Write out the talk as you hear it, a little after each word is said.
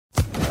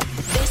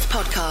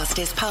podcast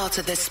is part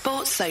of the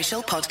Sports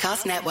Social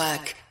Podcast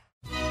Network.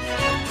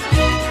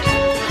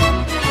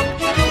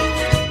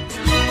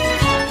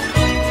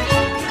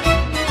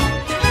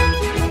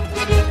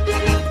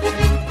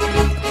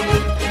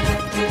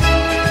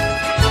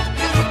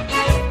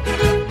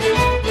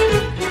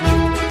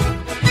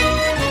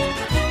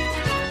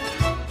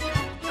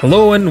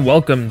 Hello and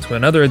welcome to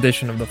another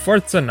edition of the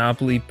Forza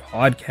Napoli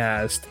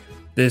podcast.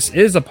 This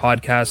is a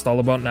podcast all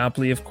about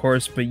Napoli, of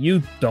course, but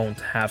you don't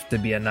have to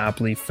be a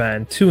Napoli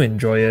fan to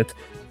enjoy it.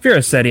 If you're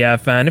a Serie A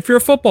fan, if you're a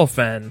football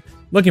fan,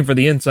 looking for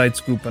the inside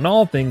scoop on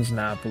all things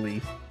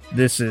Napoli,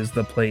 this is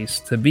the place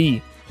to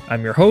be.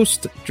 I'm your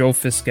host, Joe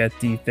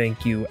Fischetti.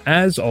 Thank you,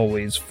 as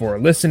always, for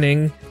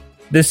listening.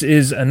 This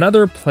is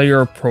another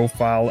player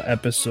profile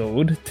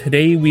episode.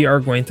 Today we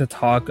are going to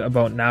talk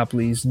about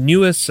Napoli's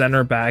newest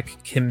center back,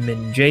 Kim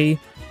Min-jae.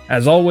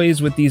 As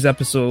always with these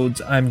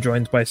episodes, I'm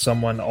joined by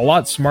someone a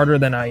lot smarter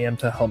than I am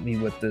to help me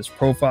with this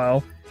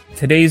profile.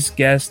 Today's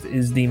guest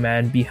is the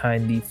man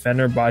behind the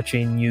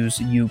Fenerbahçe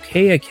News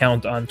UK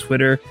account on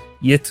Twitter.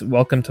 Yit,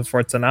 welcome to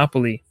Forza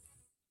Napoli.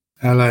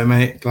 Hello,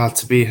 mate. Glad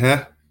to be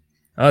here.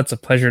 Oh, it's a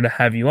pleasure to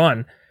have you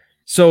on.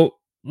 So,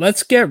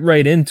 let's get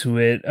right into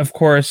it. Of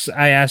course,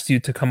 I asked you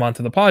to come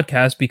onto the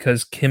podcast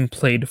because Kim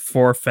played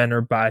for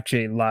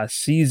Fenerbahçe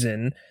last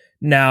season.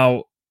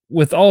 Now,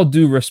 with all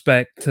due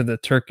respect to the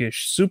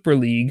Turkish Super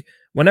League,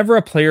 whenever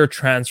a player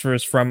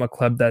transfers from a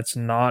club that's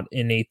not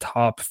in a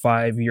top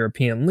 5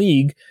 European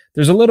league,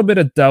 there's a little bit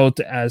of doubt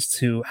as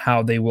to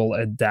how they will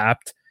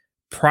adapt.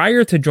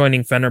 Prior to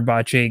joining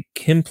Fenerbahçe,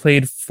 Kim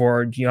played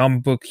for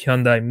Jeonbuk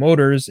Hyundai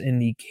Motors in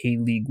the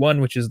K-League 1,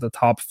 which is the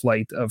top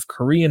flight of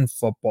Korean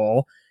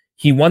football.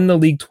 He won the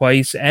league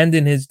twice, and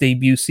in his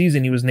debut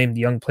season, he was named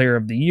Young Player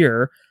of the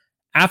Year.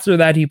 After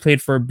that, he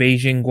played for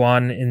Beijing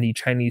Guan in the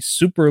Chinese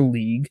Super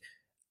League.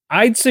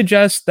 I'd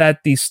suggest that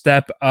the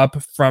step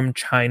up from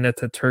China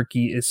to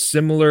Turkey is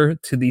similar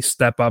to the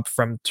step up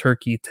from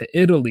Turkey to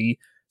Italy.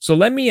 So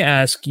let me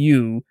ask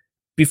you,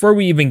 before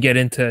we even get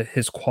into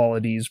his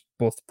qualities,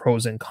 both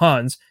pros and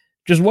cons,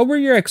 just what were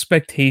your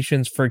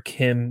expectations for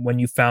Kim when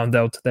you found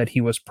out that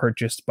he was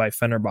purchased by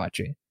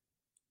Fenerbahçe?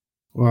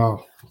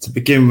 Well, to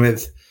begin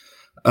with,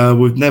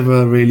 we've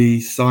never really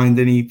signed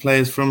any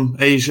players from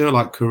Asia,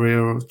 like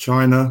Korea or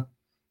China.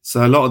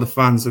 So a lot of the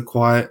fans are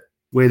quite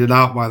weirded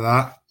out by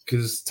that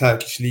because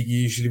Turkish League,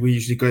 we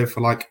usually go for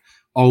like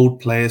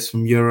old players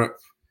from Europe,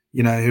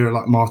 you know, who are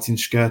like Martin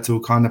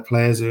Škrtel kind of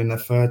players who are in their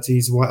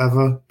 30s or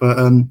whatever. But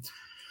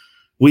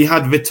we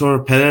had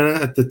Vitor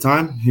Pereira at the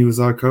time. He was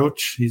our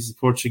coach. He's a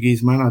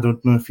Portuguese man. I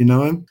don't know if you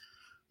know him.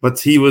 But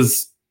he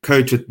was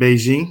coach at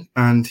Beijing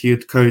and he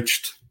had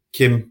coached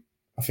Kim,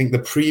 I think the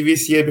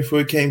previous year before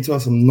he came to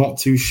us. I'm not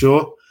too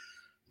sure.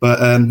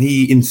 But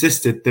he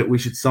insisted that we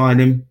should sign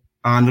him.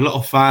 And a lot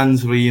of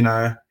fans were, you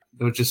know,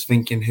 they were just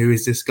thinking, who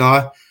is this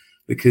guy?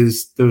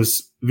 Because there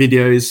was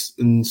videos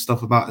and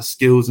stuff about his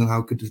skills and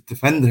how good a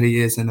defender he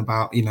is and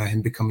about, you know,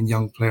 him becoming a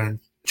young player in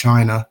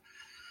China.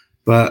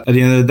 But at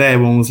the end of the day,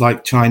 everyone was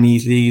like,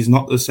 Chinese league is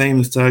not the same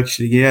as Turkish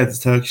league. Yeah, the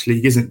Turkish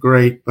league isn't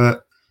great,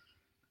 but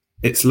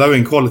it's low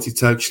in quality,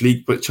 Turkish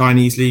league, but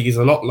Chinese league is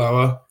a lot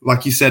lower.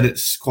 Like you said,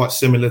 it's quite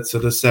similar to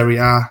the Serie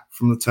A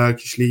from the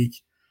Turkish league.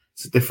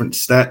 It's a different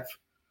step.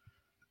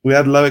 We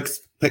had low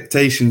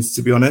expectations,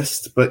 to be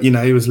honest, but, you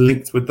know, he was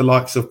linked with the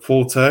likes of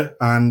Porto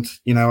and,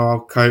 you know,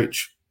 our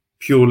coach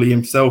purely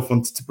himself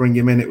wanted to bring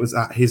him in. It was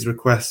at his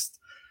request.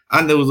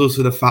 And there was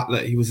also the fact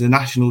that he was a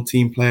national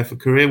team player for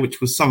Korea,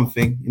 which was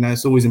something, you know,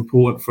 it's always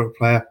important for a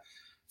player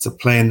to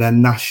play in their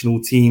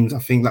national teams. I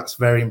think that's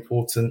very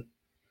important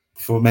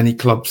for many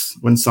clubs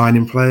when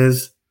signing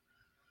players.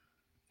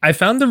 I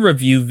found a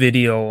review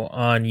video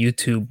on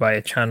YouTube by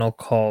a channel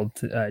called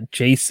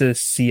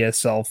JASIS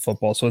CSL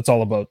Football. So it's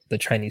all about the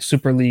Chinese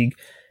Super League.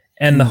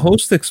 And the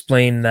host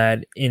explained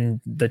that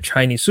in the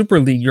Chinese Super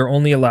League, you're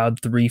only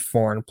allowed 3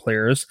 foreign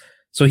players.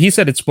 So he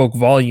said it spoke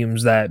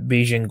volumes that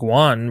Beijing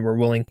Guan were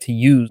willing to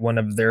use one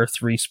of their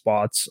 3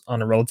 spots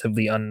on a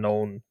relatively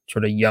unknown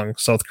sort of young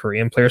South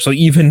Korean player. So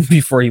even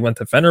before he went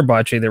to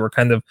Fenerbahçe, there were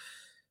kind of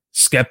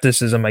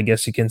skepticism, I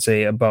guess you can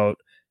say, about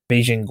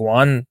Beijing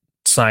Guan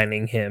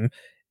signing him.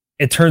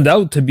 It turned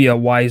out to be a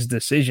wise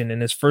decision.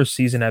 In his first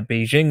season at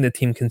Beijing, the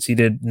team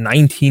conceded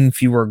 19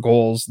 fewer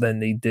goals than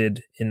they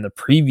did in the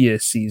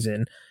previous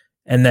season.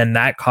 And then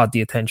that caught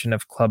the attention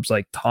of clubs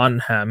like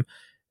Tottenham.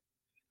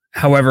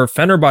 However,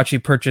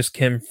 Fenerbahçe purchased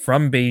Kim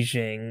from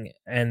Beijing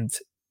and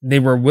they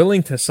were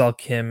willing to sell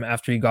Kim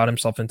after he got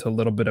himself into a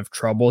little bit of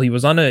trouble. He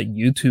was on a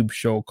YouTube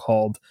show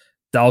called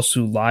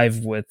Dalsu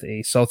Live with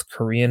a South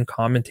Korean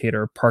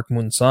commentator, Park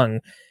Moon-sung,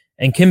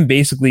 and Kim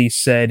basically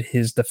said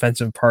his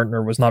defensive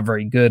partner was not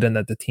very good and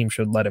that the team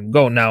should let him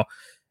go. Now,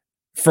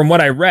 from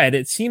what I read,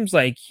 it seems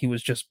like he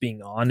was just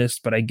being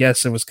honest, but I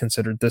guess it was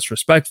considered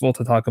disrespectful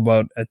to talk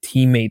about a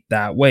teammate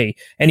that way.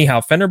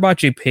 Anyhow,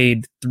 Fenerbahçe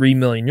paid 3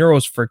 million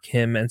euros for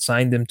Kim and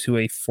signed him to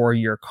a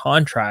 4-year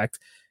contract.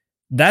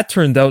 That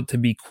turned out to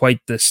be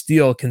quite the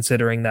steal,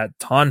 considering that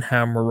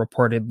Tottenham were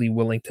reportedly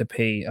willing to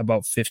pay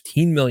about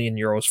 15 million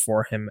euros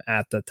for him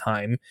at the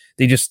time.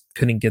 They just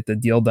couldn't get the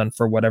deal done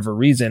for whatever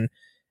reason.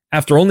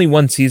 After only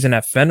one season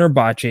at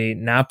Fenerbahçe,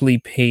 Napoli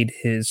paid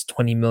his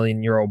 20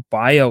 million euro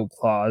buyout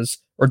clause,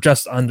 or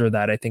just under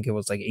that. I think it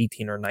was like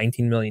 18 or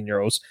 19 million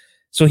euros.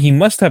 So he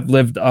must have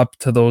lived up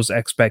to those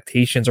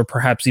expectations, or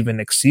perhaps even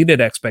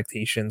exceeded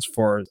expectations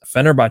for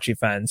Fenerbahçe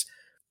fans.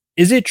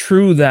 Is it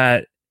true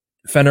that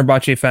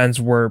Fenerbahçe fans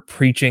were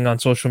preaching on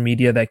social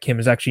media that Kim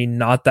is actually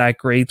not that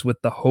great,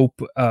 with the hope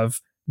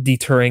of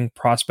deterring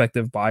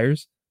prospective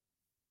buyers?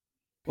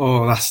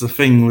 Oh, that's the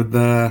thing with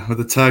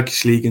the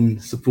Turkish league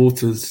and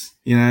supporters.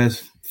 You know,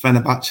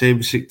 Fenerbahçe,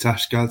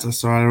 Besiktas,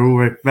 Galatasaray are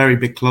all very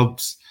big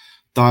clubs,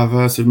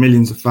 diverse with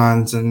millions of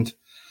fans, and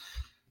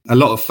a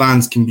lot of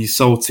fans can be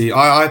salty.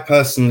 I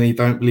personally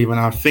don't believe, and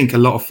I think a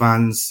lot of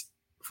fans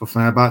for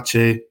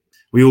Fenerbahçe,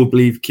 we all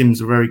believe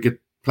Kim's a very good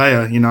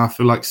player. You know, I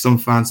feel like some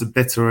fans are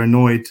bitter or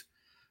annoyed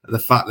at the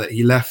fact that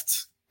he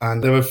left.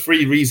 And there were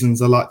 3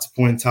 reasons I like to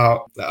point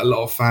out that a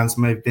lot of fans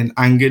may have been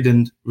angered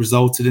and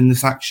resulted in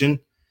this action.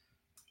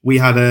 We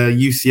had a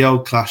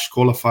UCL clash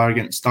qualifier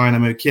against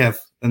Dynamo Kiev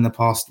in the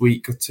past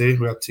week or two.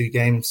 We had 2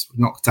 games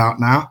knocked out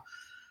now.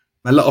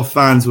 A lot of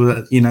fans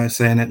were,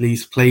 saying at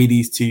least play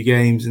these 2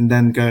 games and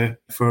then go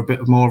for a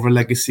bit more of a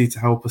legacy to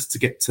help us to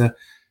get to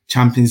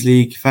Champions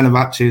League.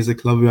 Fenerbahçe is a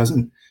club who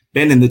hasn't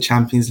been in the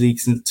Champions League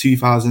since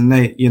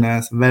 2008.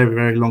 It's a very,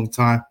 very long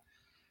time.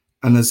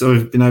 And has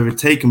been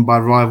overtaken by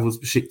rivals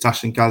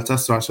Besiktas and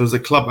Galatasaray. So as a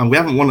club, and we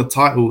haven't won a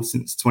title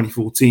since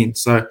 2014.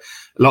 So a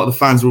lot of the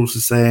fans were also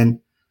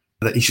saying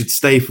that he should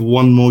stay for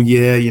 1 more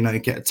year,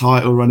 get a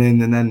title run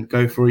in and then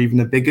go for even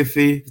a bigger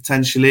fee,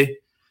 potentially.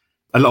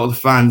 A lot of the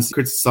fans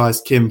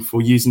criticised Kim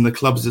for using the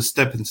club as a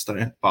stepping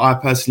stone, but I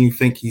personally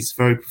think he's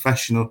very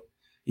professional.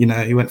 He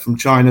went from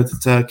China to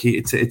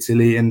Turkey to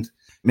Italy, and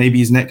maybe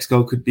his next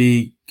goal could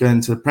be going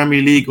to the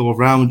Premier League or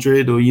Real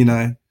Madrid or,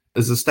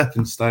 as a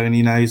stepping stone.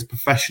 He's a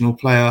professional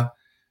player.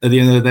 At the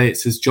end of the day,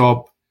 it's his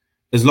job.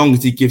 As long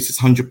as he gives his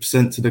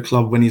 100% to the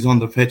club when he's on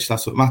the pitch,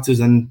 that's what matters.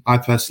 And I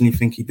personally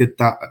think he did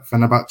that at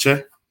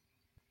Fenerbahçe.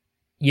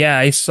 Yeah,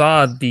 I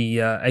saw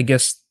I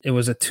guess it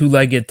was a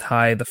 2-legged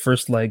tie. The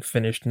first leg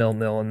finished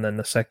 0-0, and then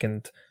the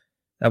second,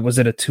 was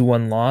it a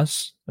 2-1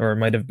 loss? Or it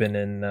might have been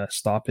in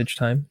stoppage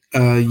time?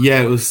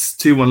 Yeah, it was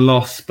 2-1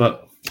 loss,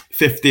 but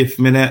 50th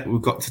minute, we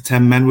got to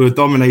 10 men. We were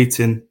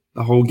dominating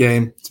the whole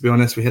game, to be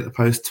honest. We hit the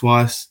post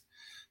twice.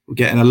 We're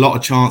getting a lot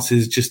of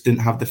chances, just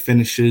didn't have the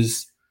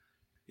finishes.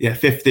 Yeah,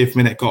 50th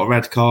minute, got a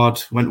red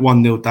card, went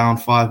 1-0 down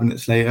 5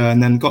 minutes later,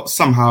 and then got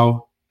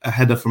somehow a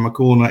header from a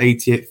corner,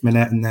 88th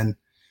minute, and then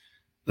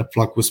the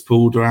plug was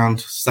pulled around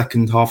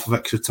second half of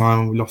extra time,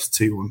 and we lost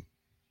 2-1.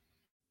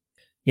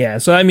 Yeah,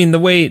 so I mean, the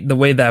way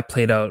that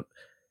played out,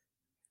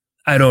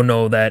 I don't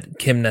know that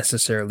Kim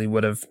necessarily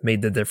would have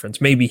made the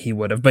difference. Maybe he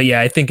would have, but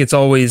yeah, I think it's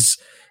always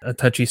a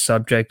touchy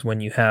subject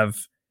when you have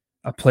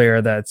a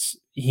player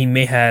he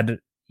may had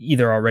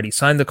either already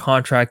signed the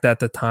contract at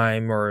the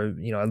time, or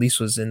at least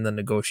was in the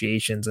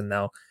negotiations, and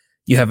now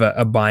you have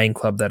a buying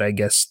club that I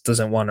guess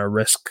doesn't want to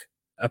risk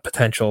a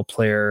potential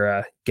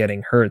player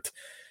getting hurt.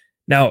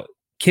 Now,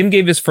 Kim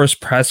gave his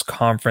first press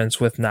conference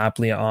with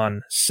Napoli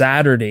on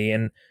Saturday,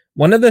 and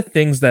one of the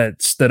things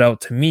that stood out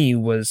to me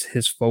was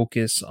his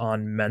focus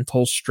on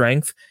mental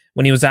strength.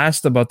 When he was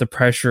asked about the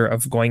pressure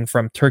of going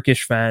from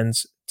Turkish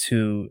fans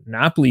to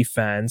Napoli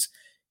fans,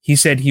 he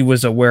said he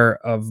was aware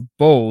of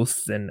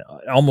both and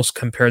almost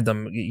compared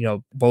them,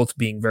 both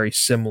being very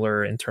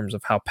similar in terms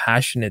of how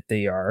passionate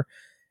they are.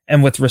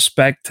 And with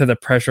respect to the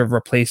pressure of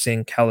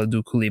replacing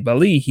Kalidou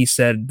Koulibaly, he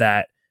said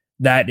that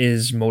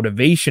is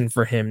motivation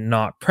for him,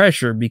 not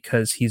pressure,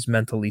 because he's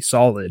mentally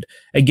solid.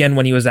 Again,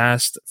 when he was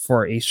asked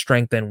for a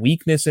strength and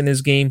weakness in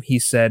his game, he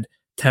said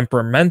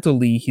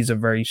temperamentally he's a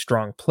very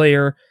strong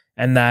player,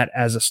 and that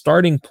as a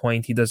starting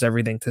point, he does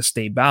everything to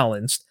stay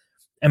balanced.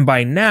 And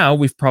by now,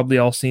 we've probably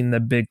all seen the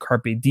big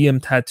Carpe Diem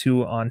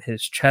tattoo on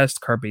his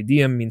chest. Carpe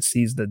Diem means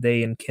seize the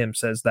day, and Kim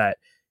says that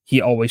he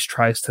always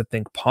tries to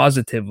think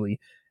positively.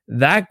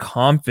 That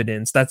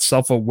confidence, that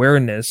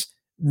self-awareness,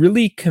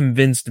 really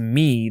convinced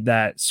me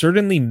that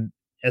certainly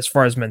as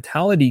far as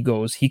mentality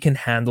goes, he can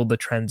handle the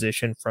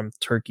transition from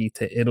Turkey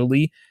to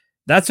Italy.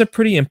 That's a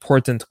pretty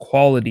important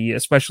quality,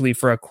 especially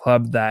for a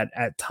club that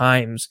at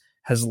times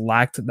has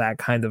lacked that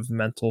kind of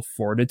mental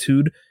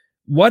fortitude.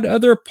 What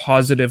other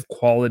positive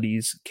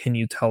qualities can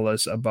you tell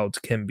us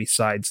about Kim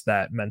besides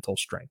that mental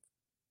strength?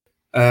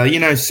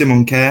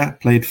 Simon Kjær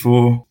played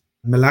for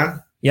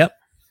Milan. Yep.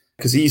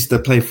 Because he used to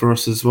play for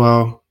us as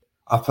well.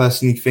 I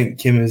personally think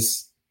Kim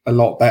is a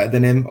lot better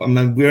than him. I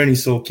mean, we only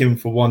saw Kim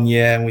for 1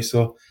 year and we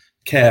saw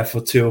Kjær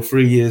for 2 or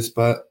 3 years,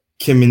 but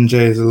Kim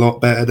Min-jae is a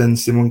lot better than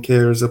Simon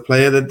Kjær as a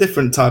player. They're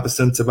different type of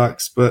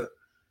centre-backs, but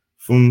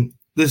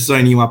this is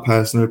only my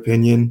personal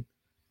opinion,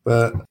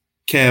 but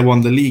Kjær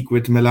won the league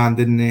with Milan,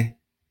 didn't he?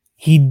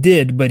 He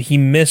did, but he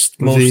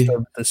missed most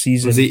of the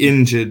season. Was he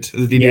injured?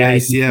 Did he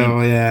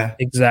ACL? Yeah.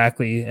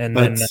 Exactly.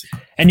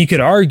 And you could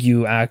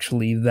argue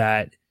actually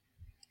that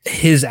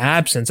his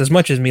absence, as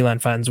much as Milan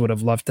fans would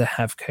have loved to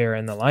have Kjaer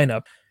in the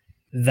lineup,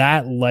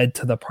 that led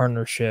to the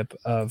partnership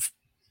of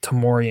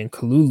Tomori and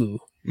Kalulu.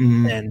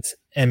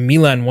 And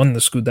Milan won the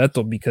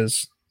Scudetto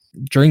because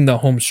during the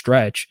home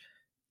stretch,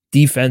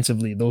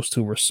 defensively, those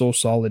two were so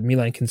solid.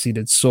 Milan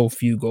conceded so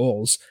few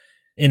goals.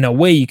 In a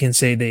way, you can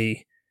say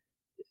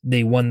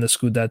they won the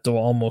Scudetto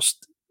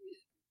almost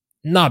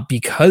not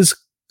because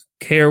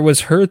Kjaer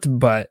was hurt,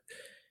 but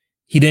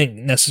he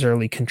didn't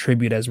necessarily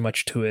contribute as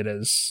much to it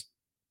as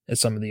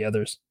some of the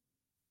others.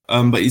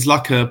 But he's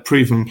like a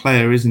proven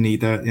player, isn't he?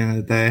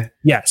 There.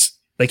 Yes.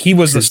 Like he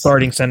was the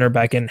starting center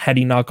back, and had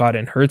he not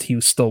gotten hurt, he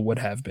still would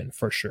have been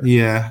for sure.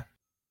 Yeah.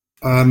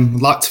 I'd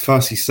like to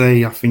firstly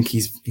say I think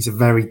he's a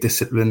very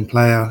disciplined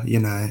player. You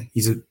know,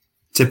 he's a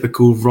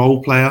typical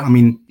role player. I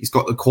mean, he's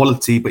got the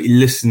quality, but he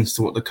listens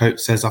to what the coach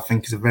says. I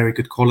think is a very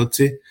good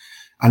quality.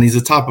 And he's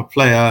the type of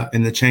player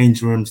in the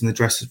change rooms and the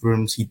dressing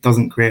rooms, he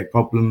doesn't create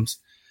problems.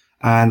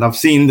 And I've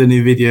seen the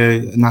new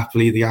video,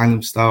 Napoli, the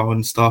Gangnam Style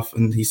and stuff,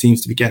 and he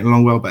seems to be getting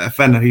along well. But at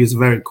Fener, he was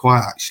very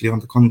quiet, actually, on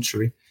the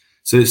contrary.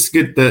 So it's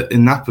good that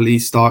in Napoli, he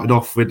started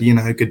off with, you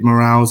know, good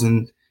morals,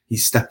 and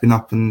he's stepping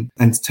up and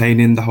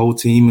entertaining the whole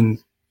team and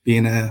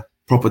being a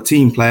proper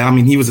team player. I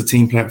mean, he was a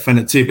team player at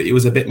Fener too, but he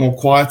was a bit more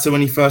quieter when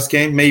he first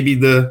came. Maybe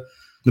the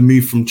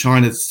move from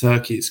China to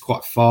Turkey is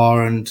quite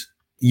far, and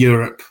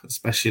Europe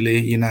especially,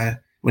 you know.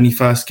 When he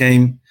first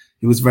came,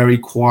 he was very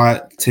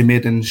quiet,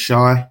 timid and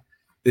shy.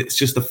 It's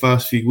just the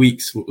first few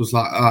weeks it was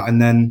like that.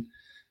 And then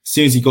as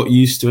soon as he got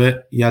used to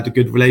it, he had a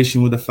good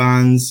relation with the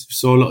fans. We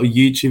saw a lot of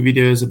YouTube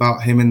videos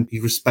about him, and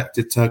he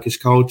respected Turkish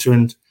culture.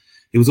 And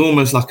he was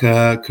almost like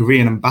a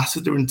Korean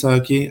ambassador in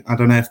Turkey. I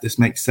don't know if this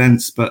makes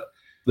sense, but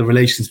the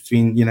relations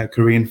between, you know,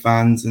 Korean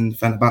fans and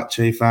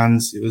Fenerbahçe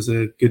fans, it was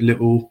a good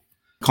little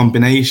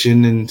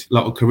combination. And a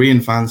lot of Korean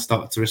fans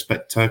started to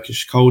respect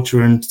Turkish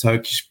culture, and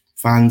Turkish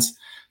fans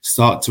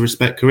start to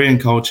respect Korean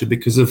culture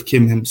because of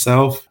Kim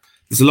himself.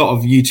 There's a lot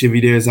of YouTube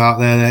videos out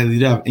there. They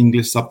do have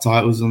English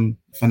subtitles on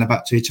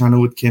Fenerbahçe channel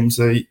with Kim,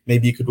 so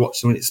maybe you could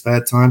watch them in your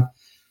spare time.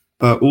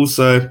 But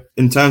also,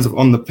 in terms of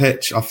on the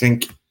pitch, I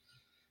think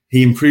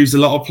he improves a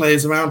lot of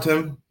players around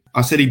him.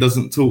 I said he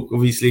doesn't talk,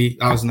 obviously,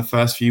 that was in the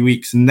first few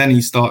weeks. And then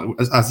he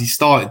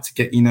started to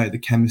get, you know, the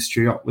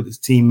chemistry up with his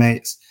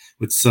teammates,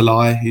 with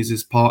Salai, who's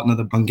his partner,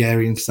 the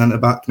Hungarian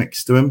centre-back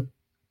next to him.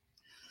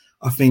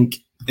 I think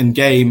in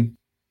game,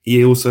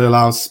 he also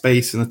allows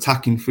space and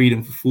attacking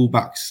freedom for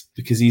fullbacks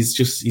because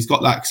he's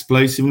got that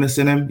explosiveness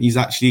in him. He's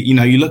actually, you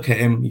know, you look at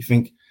him, you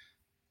think,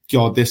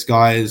 God, this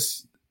guy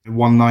is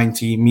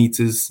 190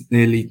 meters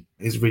nearly,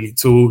 is really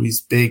tall.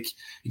 He's big.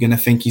 You're going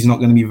to think he's not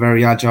going to be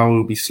very agile.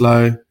 He'll be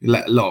slow. He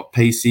let a lot of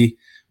pacey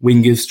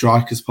wingers,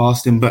 strikers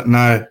past him. But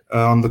no,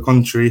 on the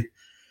contrary,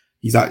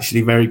 he's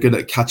actually very good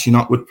at catching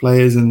up with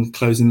players and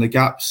closing the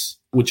gaps,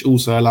 which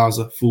also allows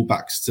the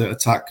fullbacks to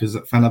attack, because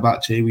at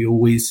Fenerbahçe, we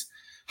always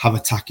have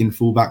attacking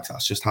fullbacks.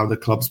 That's just how the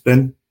club's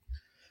been.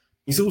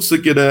 He's also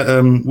good at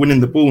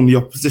winning the ball in the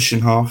opposition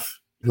half.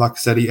 Like I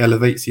said, he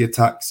elevates the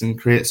attacks and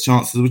creates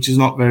chances, which is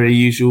not very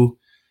usual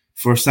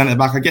for a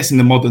centre-back. I guess in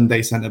the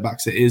modern-day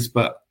centre-backs it is,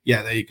 but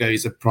yeah, there you go.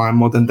 He's a prime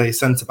modern-day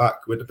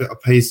centre-back with a bit of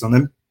pace on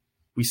him.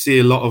 We see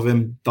a lot of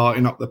him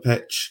darting up the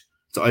pitch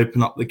to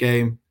open up the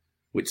game,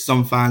 which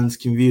some fans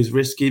can view as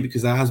risky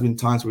because there has been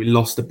times where he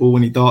lost the ball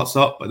when he darts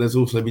up, but there's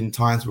also been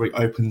times where he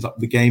opens up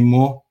the game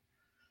more.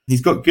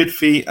 He's got good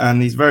feet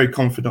and he's very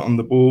confident on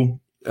the ball.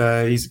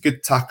 He's a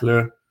good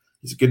tackler.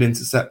 He's a good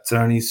interceptor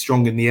and he's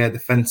strong in the air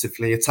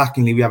defensively.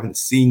 Attackingly, we haven't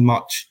seen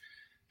much.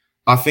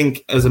 I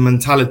think as a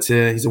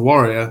mentality, he's a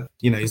warrior.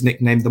 You know, he's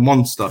nicknamed the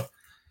Monster.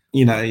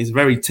 You know, he's a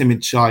very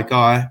timid, shy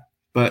guy,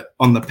 but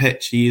on the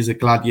pitch, he is a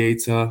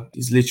gladiator.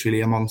 He's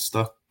literally a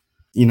monster.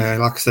 You know,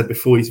 like I said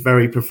before, he's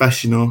very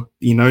professional.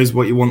 He knows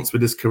what he wants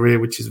with his career,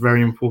 which is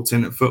very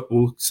important at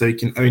football, so he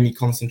can only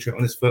concentrate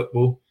on his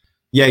football.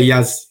 Yeah,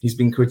 he's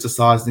been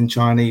criticised in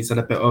China. He's had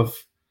a bit of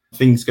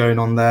things going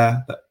on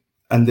there that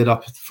ended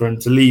up for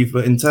him to leave.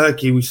 But in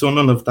Turkey, we saw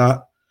none of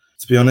that,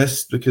 to be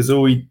honest, because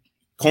all he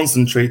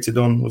concentrated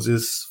on was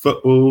his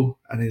football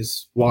and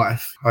his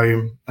wife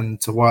home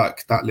and to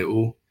work, that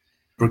little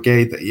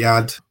brigade that he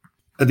had.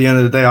 At the end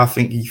of the day, I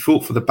think he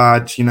fought for the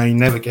badge. You know, he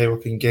never gave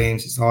up in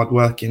games. He's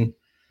hardworking.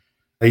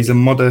 He's a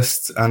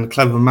modest and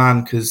clever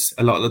man because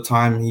a lot of the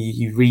time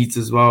he reads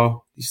as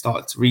well. He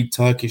started to read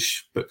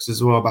Turkish books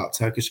as well about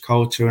Turkish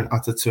culture and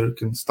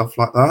Ataturk and stuff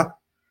like that.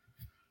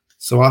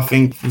 So I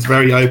think he's a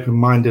very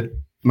open-minded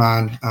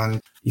man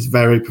and he's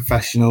very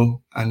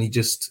professional, and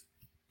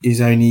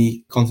his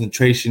only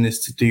concentration is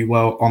to do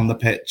well on the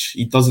pitch.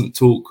 He doesn't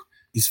talk.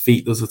 His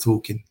feet does the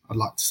talking, I'd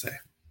like to say.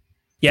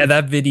 Yeah,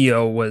 that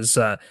video was...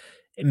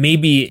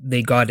 maybe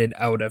they got it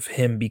out of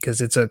him because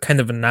it's a kind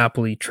of a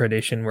Napoli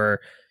tradition where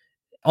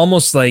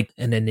almost like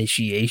an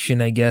initiation,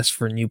 I guess,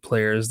 for new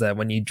players that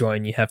when you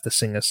join, you have to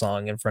sing a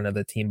song in front of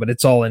the team, but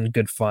it's all in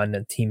good fun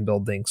and team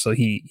building. So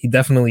he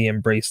definitely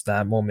embraced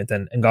that moment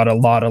and got a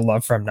lot of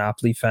love from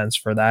Napoli fans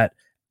for that.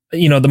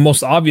 You know, the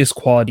most obvious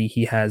quality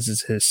he has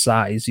is his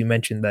size. You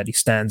mentioned that he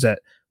stands at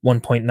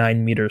 1.9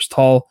 meters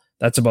tall.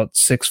 That's about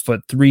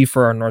 6'3"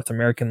 for our North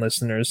American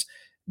listeners.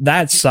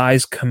 That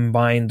size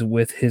combined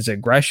with his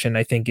aggression,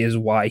 I think, is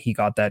why he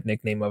got that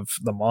nickname of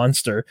the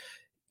Monster.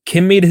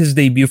 Kim made his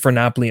debut for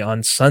Napoli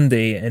on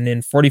Sunday, and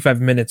in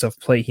 45 minutes of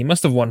play, he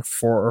must have won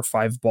 4 or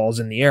 5 balls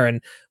in the air.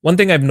 And one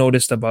thing I've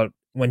noticed about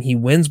when he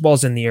wins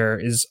balls in the air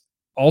is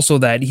also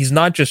that he's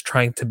not just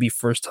trying to be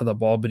first to the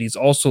ball, but he's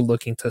also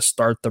looking to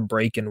start the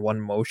break in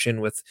one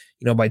motion with,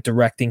 by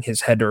directing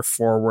his header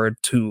forward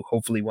to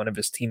hopefully one of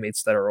his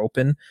teammates that are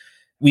open.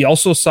 We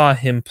also saw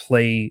him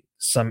play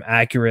some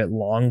accurate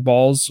long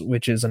balls,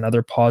 which is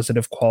another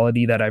positive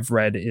quality that I've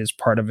read is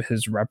part of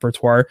his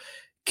repertoire.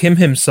 Kim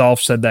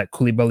himself said that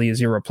Koulibaly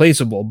is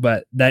irreplaceable,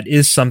 but that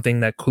is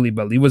something that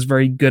Koulibaly was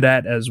very good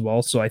at as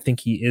well. So I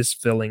think he is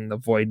filling the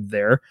void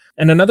there.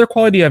 And another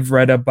quality I've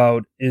read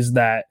about is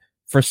that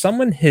for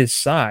someone his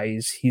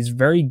size, he's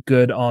very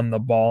good on the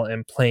ball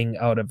and playing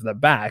out of the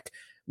back.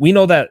 We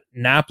know that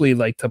Napoli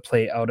like to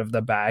play out of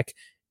the back.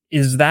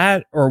 Is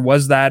that or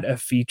was that a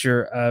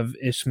feature of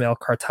Ismail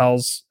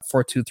Kartal's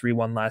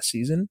 4-2-3-1 last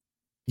season?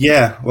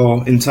 Yeah,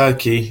 well, in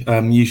Turkey,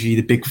 usually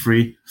the big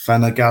three,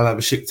 Fener, Gala,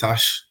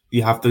 Besiktas,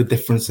 you have the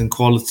difference in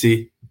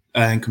quality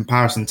in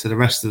comparison to the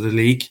rest of the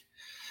league.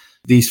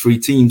 These three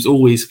teams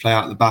always play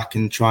out the back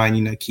and try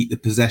and, keep the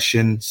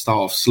possession, start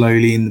off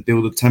slowly and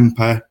build a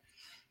tempo.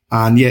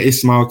 And yeah,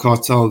 Ismail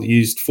Kartal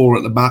used 4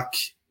 at the back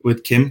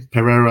with Kim.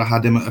 Pereira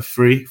had him at a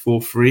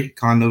 3-4-3,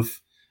 kind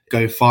of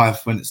go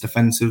 5 when it's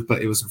defensive,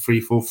 but it was a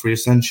 3-4-3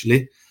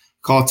 essentially.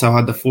 Kartal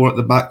had the 4 at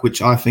the back,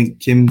 which I think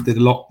Kim did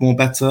a lot more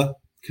better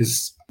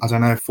because,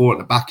 4 at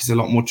the back is a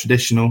lot more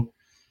traditional.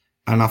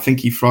 And I think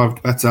he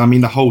thrived better. I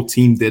mean, the whole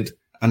team did.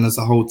 And as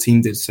the whole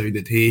team did, so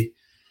did he.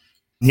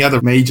 He had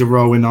a major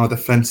role in our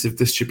defensive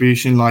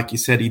distribution. Like you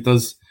said, he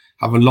does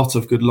have a lot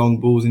of good long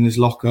balls in his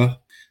locker.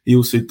 He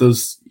also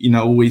does,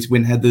 always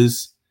win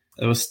headers.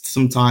 There was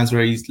some times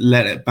where he's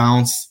let it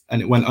bounce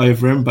and it went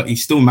over him, but he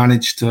still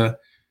managed to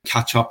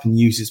catch up and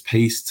use his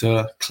pace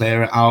to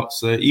clear it out.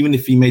 So even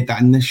if he made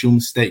that initial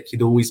mistake,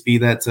 he'd always be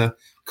there to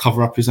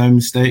cover up his own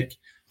mistake.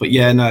 But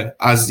yeah, no,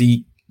 as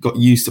he got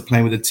used to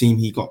playing with the team,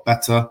 he got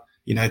better.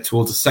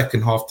 Towards the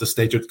second half, the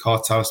stage with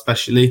Kartal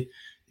especially,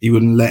 he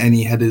wouldn't let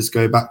any headers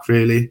go back,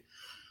 really.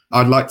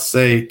 I'd like to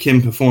say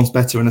Kim performs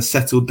better in a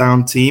settled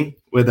down team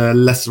with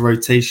lesser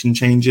rotation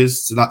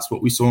changes. So that's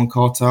what we saw in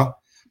Kartal.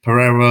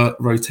 Pereira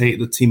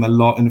rotated the team a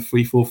lot in a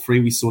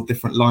 3-4-3. We saw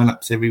different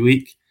lineups every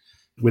week.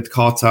 With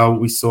Kartal,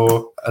 we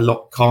saw a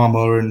lot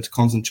calmer and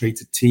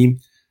concentrated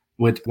team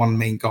with one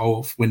main goal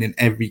of winning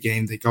every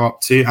game they go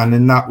up to. And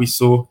in that, we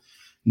saw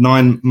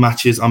 9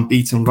 matches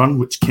unbeaten run,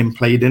 which Kim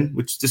played in,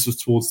 which this was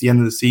towards the end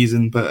of the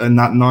season. But in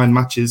that 9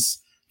 matches,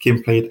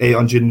 Kim played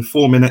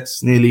 804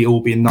 minutes, nearly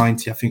all being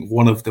 90. I think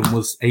one of them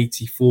was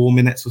 84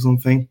 minutes or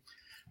something.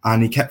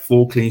 And he kept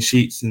 4 clean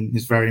sheets and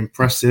is very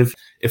impressive.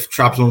 If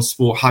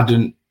Trabzonspor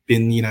hadn't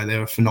been, they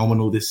were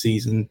phenomenal this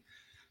season.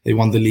 They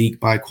won the league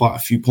by quite a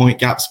few point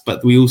gaps.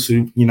 But we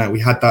also, we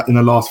had that in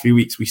the last few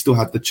weeks. We still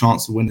had the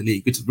chance to win the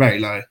league, which is very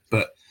low.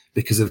 But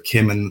because of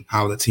Kim and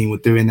how the team were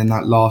doing in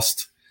that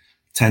last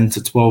 10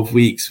 to 12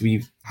 weeks,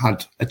 we've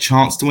had a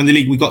chance to win the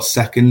league. We got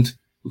second.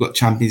 We got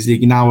Champions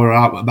League. Now we're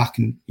out. We're back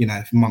in,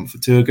 a month or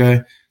 2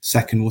 ago.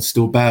 Second was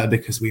still better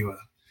because we were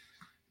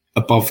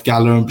above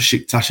Gala and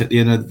Besiktas at the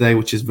end of the day,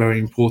 which is very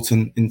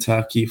important in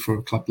Turkey for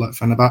a club like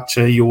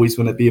Fenerbahçe. You always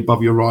want to be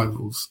above your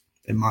rivals,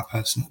 in my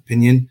personal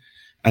opinion.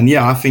 And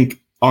yeah, I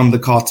think on the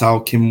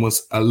Kartal, Kim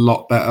was a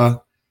lot better.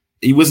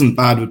 He wasn't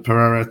bad with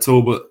Pereira at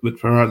all, but with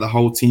Pereira, the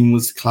whole team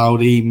was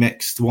cloudy,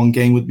 mixed. One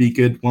game would be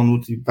good, one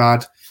would be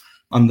bad.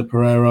 Under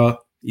Pereira,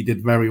 he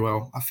did very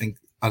well, I think,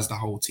 as the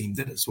whole team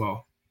did as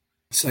well.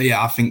 So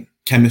yeah, I think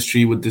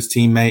chemistry with his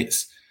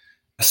teammates,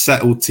 a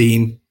settled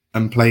team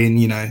and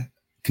playing,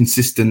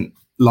 consistent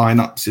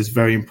lineups is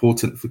very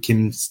important for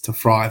Kim to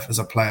thrive as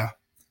a player.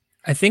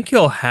 I think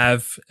he'll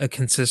have a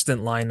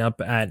consistent lineup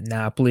at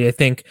Napoli. I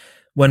think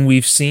when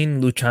we've seen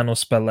Luciano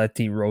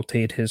Spalletti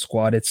rotate his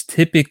squad, it's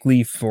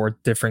typically for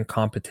different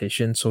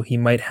competitions. So he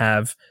might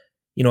have,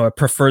 a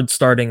preferred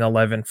starting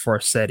 11 for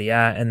Serie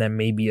A and then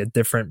maybe a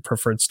different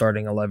preferred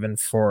starting 11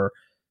 for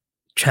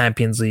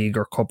Champions League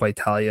or Coppa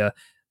Italia.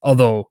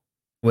 Although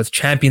with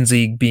Champions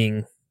League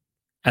being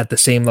at the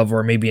same level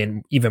or maybe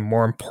an even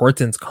more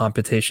important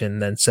competition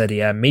than Serie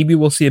A, maybe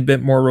we'll see a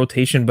bit more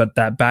rotation, but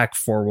that back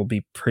 4 will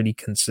be pretty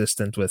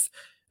consistent with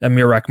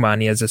Amir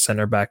Rahmani as a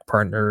center back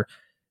partner,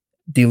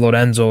 Di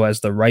Lorenzo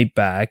as the right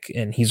back,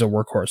 and he's a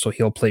workhorse, so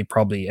he'll play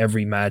probably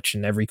every match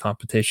in every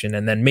competition,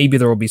 and then maybe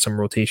there will be some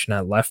rotation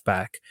at left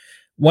back.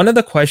 One of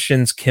the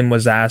questions Kim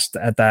was asked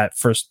at that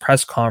first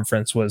press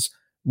conference was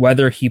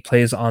whether he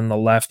plays on the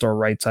left or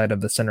right side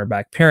of the center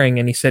back pairing,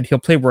 and he said he'll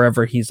play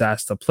wherever he's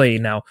asked to play.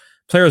 Now,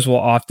 players will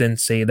often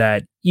say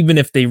that even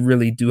if they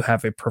really do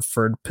have a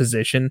preferred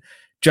position,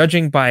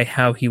 judging by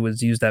how he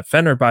was used at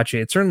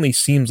Fenerbahçe, it certainly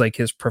seems like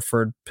his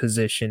preferred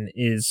position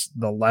is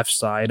the left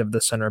side of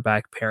the center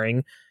back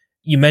pairing.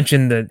 You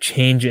mentioned the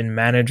change in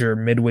manager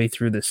midway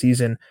through the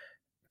season.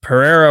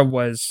 Pereira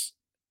was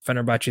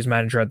Fenerbahçe's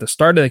manager at the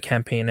start of the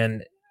campaign,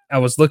 and I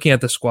was looking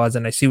at the squads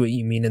and I see what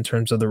you mean in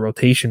terms of the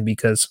rotation,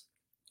 because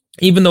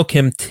even though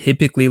Kim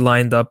typically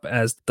lined up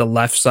as the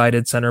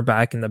left-sided center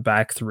back in the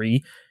back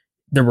three,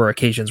 there were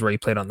occasions where he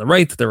played on the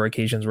right, there were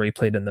occasions where he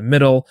played in the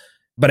middle,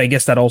 but I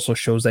guess that also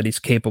shows that he's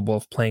capable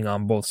of playing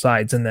on both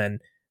sides. And then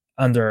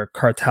under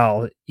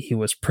Cartel, he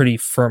was pretty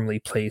firmly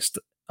placed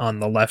on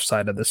the left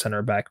side of the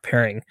center back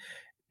pairing.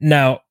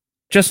 Now,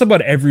 just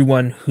about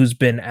everyone who's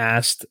been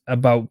asked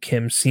about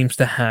Kim seems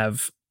to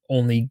have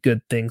only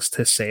good things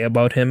to say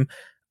about him.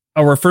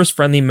 Our first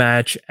friendly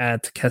match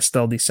at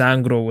Castel di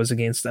Sangro was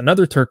against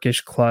another Turkish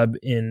club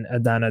in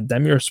Adana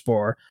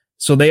Demirspor,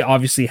 so they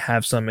obviously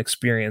have some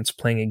experience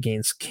playing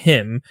against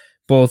Kim.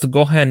 Both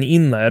Gohan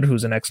Inler,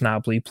 who's an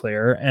ex-Napoli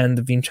player, and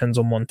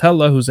Vincenzo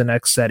Montella, who's an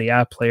ex-Serie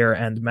A player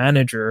and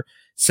manager,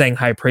 sang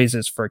high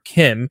praises for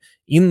Kim.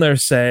 Inler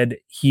said,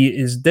 "He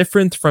is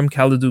different from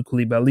Kalidou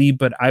Koulibaly,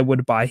 but I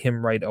would buy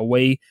him right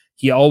away.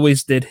 He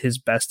always did his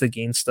best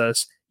against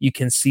us. You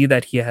can see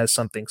that he has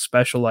something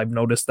special. I've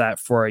noticed that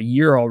for a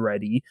year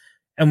already."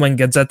 And when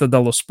Gazzetta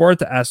dello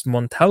Sport asked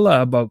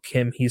Montella about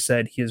Kim, he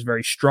said, "He is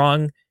very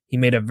strong. He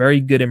made a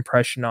very good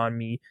impression on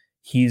me.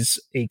 He's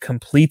a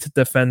complete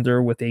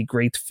defender with a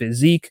great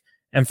physique."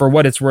 And for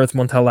what it's worth,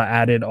 Montella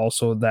added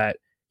also that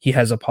he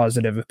has a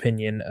positive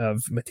opinion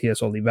of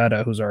Matias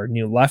Oliveira, who's our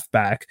new left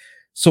back.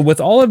 So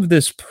with all of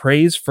this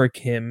praise for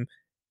Kim,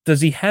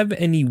 does he have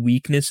any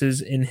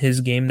weaknesses in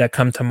his game that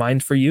come to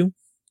mind for you?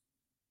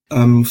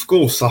 Of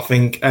course, I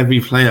think every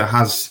player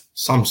has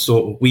some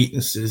sort of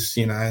weaknesses.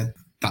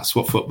 That's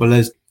what football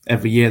is.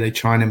 Every year they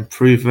try and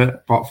improve it,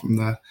 apart from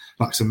the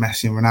likes of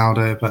Messi and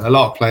Ronaldo. But a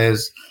lot of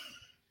players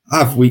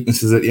have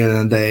weaknesses at the end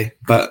of the day.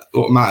 But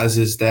what matters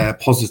is their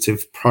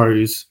positive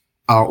pros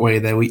outweigh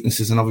their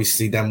weaknesses, and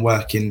obviously them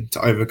working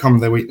to overcome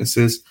their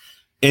weaknesses.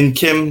 In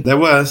Kim, there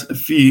were a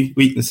few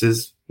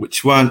weaknesses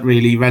which weren't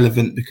really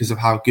relevant because of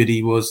how good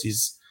he was.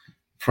 His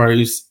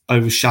pros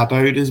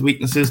overshadowed his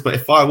weaknesses. But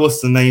if I was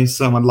to name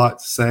some, I'd like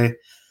to say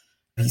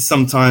he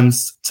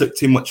sometimes took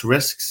too much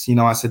risks.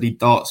 I said he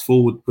darts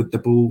forward with the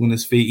ball on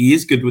his feet. He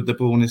is good with the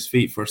ball on his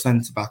feet for a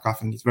centre-back. I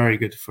think he's very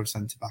good for a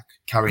centre-back,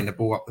 carrying the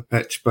ball up the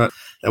pitch. But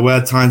there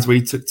were times where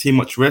he took too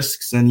much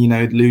risks and,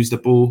 he'd lose the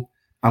ball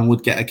and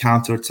would get a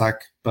counter-attack.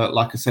 But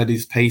like I said,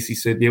 he's pacey,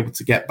 so he'd be able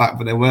to get back.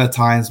 But there were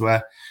times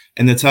where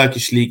in the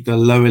Turkish league, the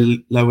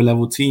lower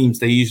level teams,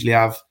 they usually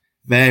have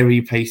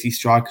very pacey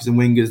strikers and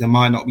wingers. They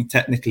might not be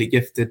technically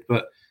gifted,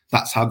 but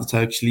that's how the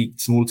Turkish league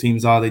small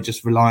teams are. They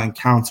just rely on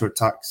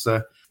counter-attacks.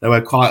 So there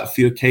were quite a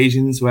few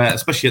occasions where,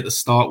 especially at the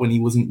start when he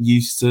wasn't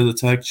used to the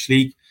Turkish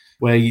league,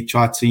 where he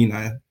tried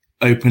to,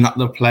 open up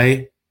the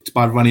play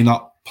by running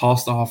up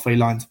past the halfway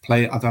line to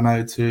play,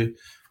 to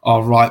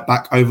our right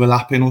back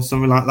overlapping or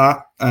something like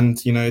that. And,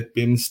 it'd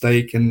be a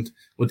mistake and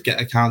would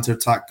get a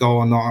counter-attack goal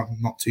or not.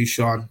 I'm not too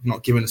sure. I'm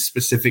not given a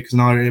specific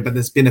scenario, but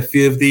there's been a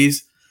few of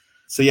these.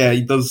 So, yeah,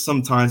 he does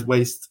sometimes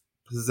waste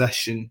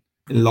possession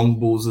in long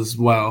balls as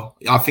well.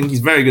 I think he's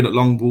very good at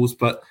long balls,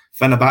 but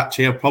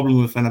Fenerbahçe, a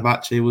problem with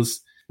Fenerbahçe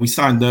was we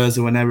signed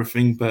Özil and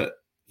everything, but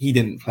he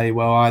didn't play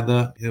well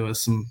either. There were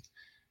some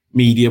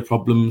media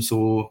problems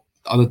or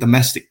other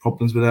domestic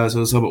problems with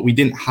Özil as well, but we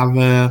didn't have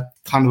a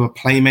kind of a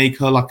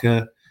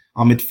playmaker.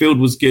 Our midfield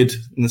was good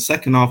in the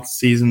second half of the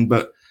season,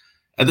 but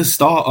at the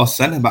start, our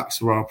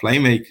centre-backs were our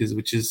playmakers,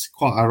 which is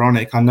quite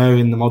ironic. I know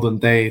in the modern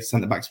day,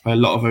 centre-backs play a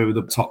lot of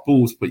over-the-top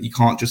balls, but you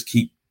can't just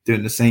keep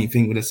doing the same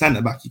thing with a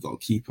centre-back. You've got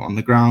to keep it on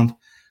the ground.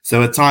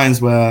 So at times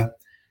where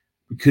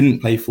we couldn't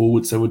play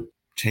forward, so we'd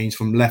change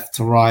from left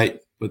to right,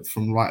 but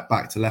from right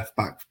back to left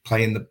back,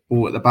 playing the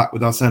ball at the back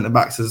with our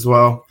centre-backs as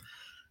well.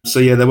 So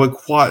yeah, there were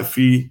quite a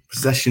few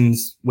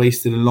possessions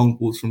wasted and long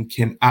balls from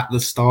Kim at the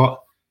start,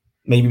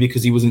 maybe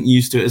because he wasn't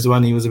used to it as well,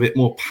 and he was a bit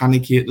more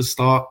panicky at the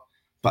start.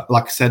 But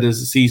like I said, as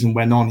the season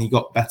went on, he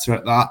got better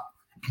at that.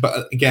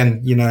 But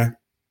again,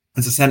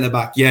 as a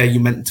centre-back, yeah,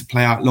 you're meant to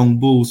play out long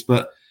balls,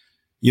 but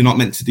you're not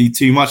meant to do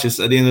too much. At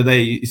the end of the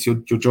day, it's your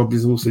job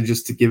is also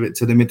just to give it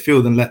to the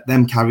midfield and let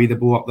them carry the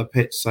ball up the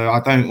pitch. So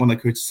I don't want to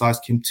criticise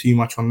Kim too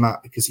much on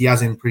that because he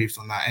has improved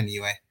on that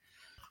anyway.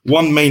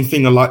 One main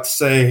thing I like to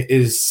say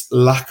is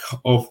lack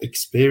of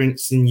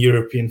experience in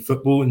European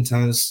football in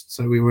terms.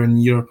 So we were in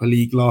Europa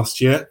League last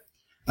year,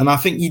 and I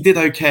think he did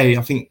okay.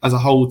 I think as a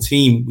whole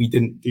team, we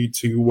didn't do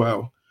too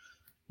well.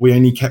 We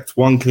only kept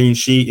one clean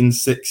sheet in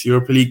 6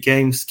 Europa League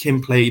games.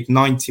 Kim played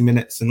 90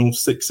 minutes in all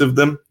 6 of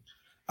them.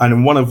 And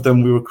in one of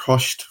them, we were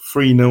crushed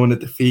 3-0 in a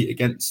defeat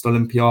against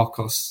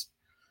Olympiacos.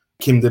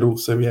 Kim did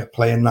also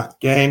play in that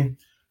game.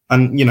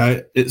 And,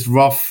 it's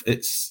rough.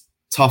 It's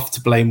tough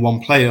to blame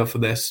one player for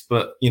this,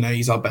 but,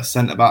 he's our best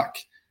centre-back.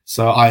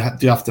 So I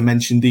do have to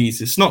mention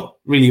these. It's not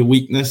really a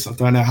weakness. I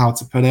don't know how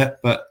to put it,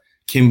 but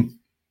Kim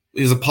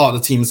is a part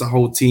of the team as a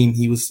whole team.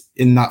 He was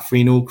in that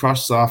 3-0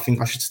 crush, so I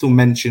think I should still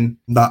mention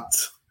that.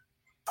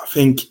 I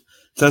think in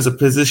terms of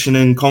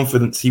positioning,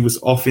 confidence, he was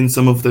off in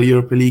some of the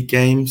Europa League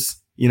games.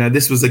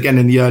 This was again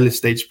in the early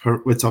stage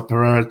with our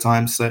Pereira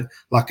time. So,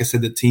 like I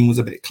said, the team was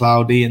a bit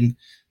cloudy and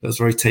there was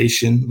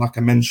rotation, like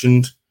I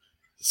mentioned.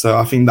 So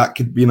I think that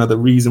could be another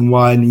reason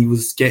why, and he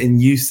was getting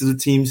used to the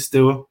team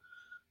still.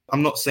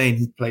 I'm not saying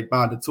he played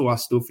bad at all. I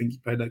still think he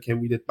played okay.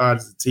 We did bad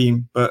as a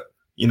team, but,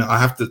 I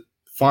have to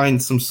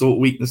find some sort of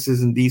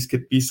weaknesses, and these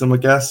could be some, I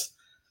guess.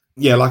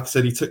 Yeah, like I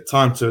said, he took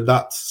time to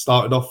adapt.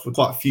 Started off with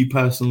quite a few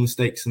personal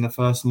mistakes in the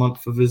first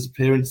month of his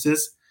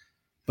appearances,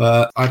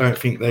 but I don't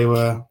think they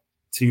were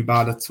too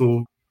bad at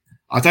all.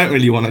 I don't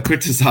really want to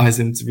criticise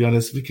him, to be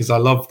honest, because I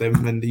loved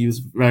him and he was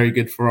very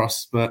good for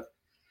us, but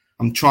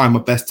I'm trying my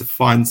best to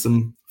find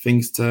some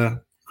things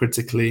to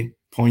critically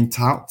point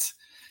out.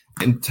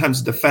 In terms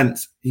of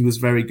defence, he was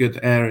very good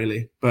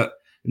aerially, but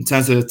in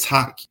terms of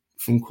attack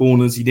from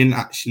corners,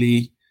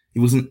 he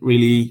wasn't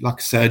really like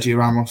a Sergio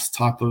Ramos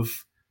type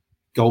of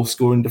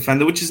goal-scoring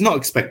defender, which is not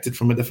expected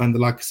from a defender,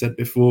 like I said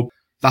before.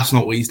 That's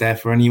not what he's there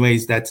for anyway.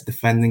 He's there to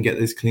defend and get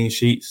those clean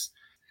sheets.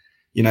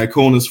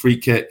 Corners, free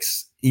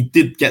kicks, he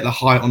did get the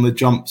height on the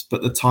jumps,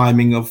 but the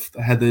timing of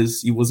the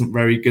headers, he wasn't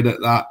very good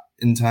at that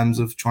in terms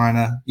of trying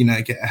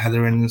to, get a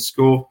header in and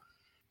score.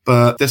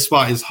 But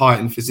despite his height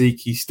and physique,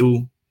 he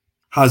still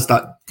has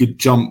that good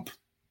jump.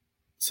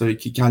 So he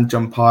can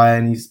jump high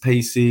and he's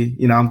pacey.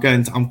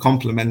 I'm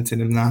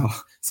complimenting him now,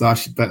 so I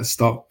should better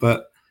stop.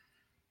 But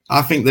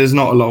I think there's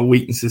not a lot of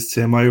weaknesses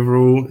to him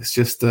overall. It's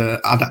just an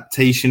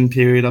adaptation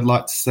period, I'd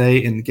like to say,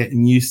 in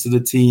getting used to the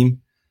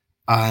team.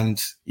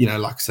 And,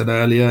 like I said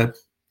earlier,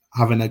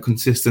 having a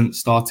consistent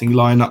starting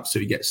lineup so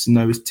he gets to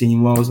know his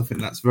team well. I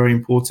think that's very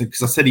important,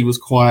 because I said he was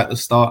quiet at the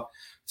start.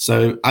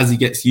 So as he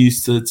gets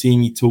used to the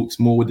team, he talks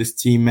more with his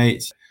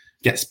teammates,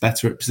 gets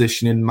better at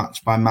positioning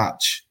match by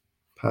match.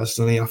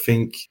 Personally, I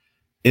think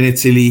in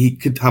Italy, he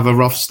could have a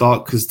rough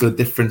start because the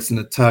difference in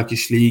the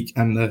Turkish league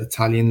and the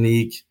Italian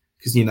league,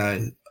 because,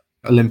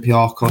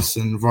 Olympiacos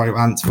and Royal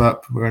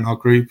Antwerp were in our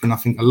group, and I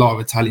think a lot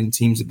of Italian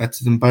teams are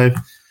better than both.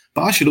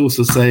 But I should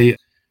also say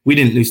we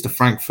didn't lose to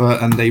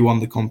Frankfurt and they won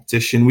the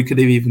competition. We could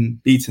have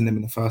even beaten them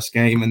in the first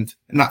game, and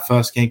in that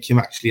first game, Kim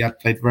actually had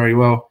played very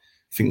well.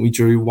 I think we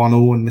drew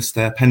 1-1 and missed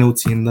their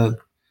penalty in the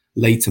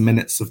later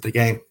minutes of the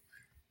game.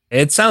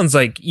 It sounds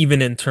like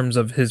even in terms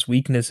of his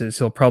weaknesses,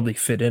 he'll probably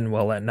fit in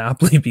well at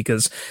Napoli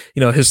because,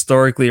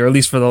 historically, or at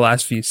least for the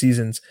last few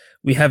seasons,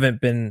 we haven't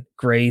been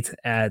great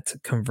at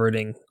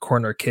converting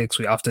corner kicks.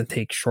 We often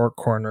take short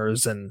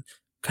corners and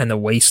kind of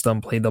waste them,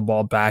 play the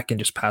ball back and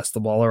just pass the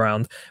ball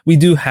around. We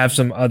do have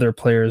some other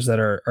players that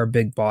are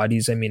big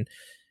bodies. I mean,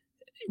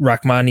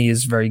 Rachmani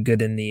is very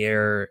good in the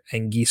air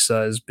and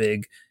Gisa is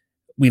big.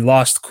 We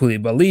lost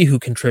Koulibaly, who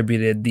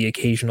contributed the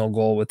occasional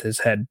goal with his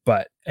head,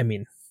 but I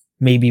mean,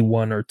 maybe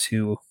one or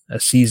two a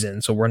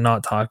season. So we're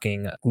not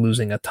talking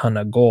losing a ton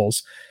of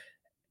goals.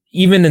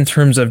 Even in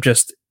terms of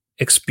just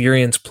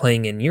experience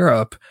playing in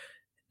Europe,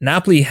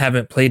 Napoli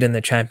haven't played in the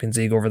Champions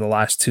League over the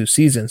last 2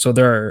 seasons. So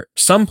there are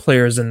some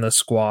players in the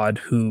squad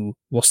who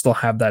will still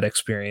have that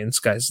experience.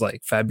 Guys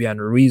like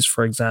Fabian Ruiz,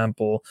 for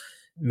example,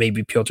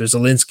 maybe Piotr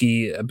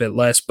Zielinski a bit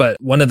less. But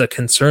one of the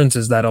concerns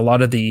is that a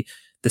lot of the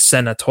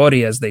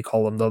senatori, as they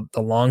call them,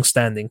 the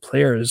long-standing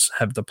players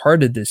have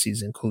departed this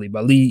season.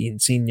 Koulibaly,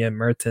 Insigne,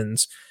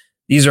 Mertens.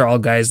 These are all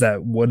guys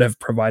that would have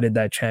provided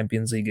that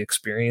Champions League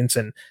experience.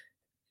 And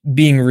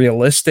being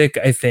realistic,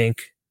 I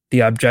think the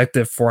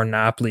objective for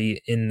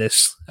Napoli in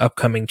this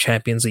upcoming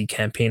Champions League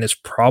campaign is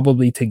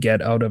probably to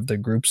get out of the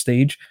group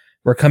stage.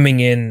 We're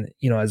coming in,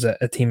 as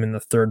a team in the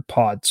third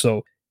pod.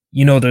 So,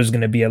 there's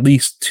going to be at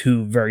least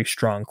 2 very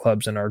strong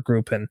clubs in our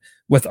group. And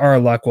with our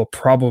luck, we'll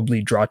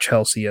probably draw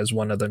Chelsea as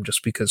one of them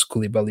just because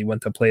Koulibaly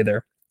went to play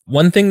there.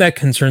 One thing that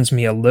concerns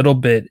me a little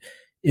bit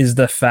is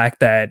the fact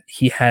that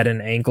he had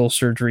an ankle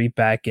surgery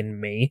back in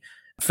May.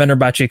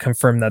 Fenerbahçe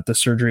confirmed that the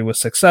surgery was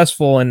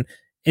successful, and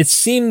it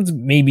seemed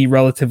maybe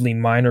relatively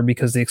minor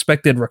because the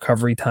expected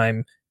recovery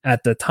time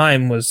at the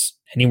time was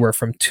anywhere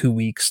from 2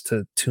 weeks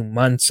to 2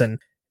 months. And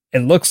it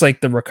looks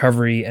like the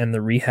recovery and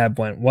the rehab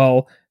went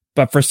well.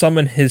 But for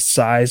someone his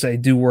size, I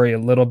do worry a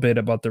little bit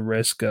about the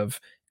risk of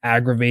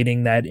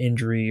aggravating that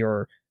injury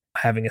or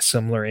having a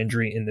similar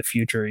injury in the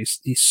future. He's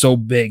so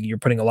big, you're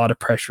putting a lot of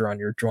pressure on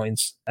your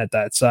joints at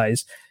that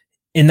size.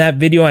 In that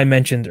video I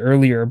mentioned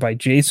earlier by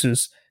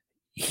Jesus,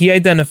 he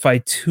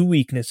identified 2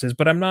 weaknesses,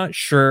 but I'm not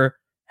sure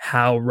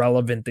how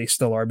relevant they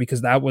still are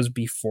because that was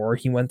before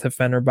he went to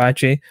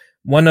Fenerbahçe.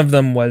 One of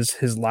them was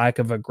his lack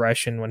of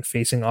aggression when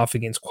facing off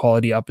against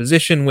quality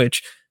opposition,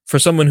 which for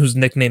someone who's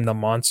nicknamed the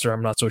Monster,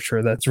 I'm not so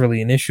sure that's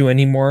really an issue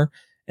anymore.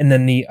 And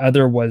then the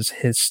other was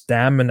his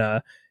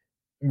stamina.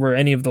 Were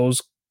any of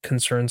those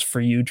concerns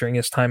for you during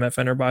his time at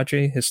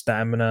Fenerbahçe? His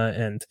stamina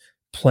and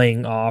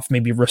playing off,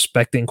 maybe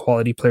respecting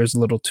quality players a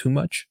little too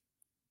much?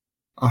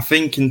 I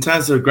think in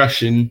terms of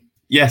aggression,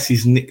 yes,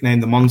 he's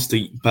nicknamed the Monster,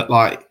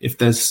 but if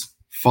there's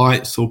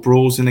fights or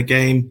brawls in a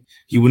game,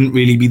 he wouldn't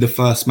really be the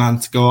first man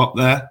to go up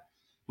there,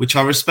 which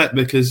I respect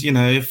because,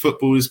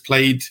 football is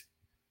played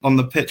on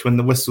the pitch when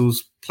the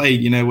whistle's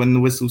played, when the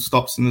whistle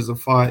stops and there's a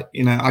fight.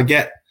 I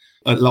get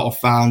a lot of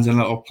fans and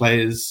a lot of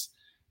players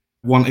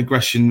want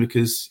aggression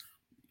because,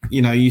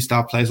 you used to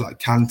have players like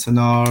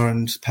Cantona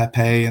and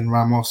Pepe and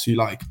Ramos who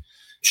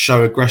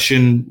show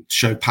aggression,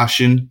 show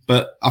passion.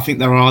 But I think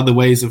there are other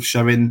ways of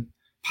showing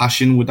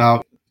passion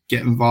without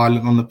getting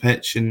violent on the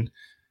pitch. And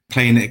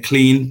playing it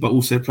clean, but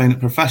also playing it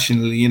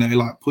professionally, you know,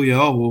 like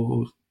Puyol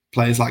or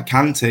players like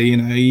Kante. You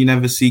know, you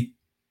never see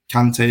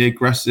Kante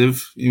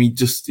aggressive.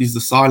 He's the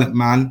silent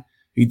man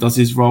who does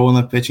his role on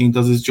the pitch and he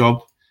does his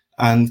job.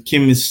 And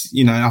Kim is,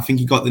 you know, I think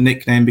he got the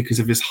nickname because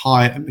of his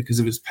height and because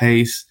of his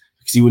pace,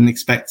 because you wouldn't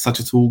expect such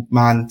a tall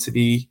man to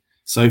be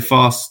so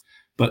fast.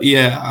 But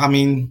yeah, I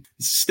mean,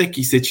 it's a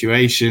sticky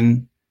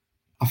situation.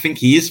 I think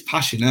he is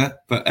passionate,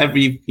 but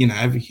every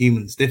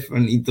human's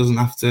different. He doesn't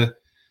have to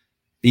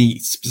be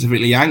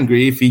specifically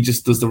angry if he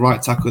just does the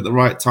right tackle at the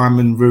right time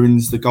and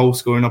ruins the goal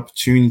scoring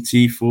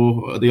opportunity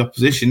for the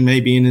opposition.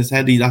 Maybe in his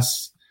head,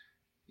 that's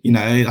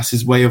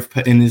his way of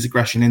putting his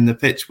aggression in the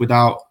pitch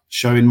without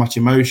showing much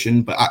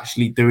emotion, but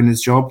actually doing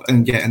his job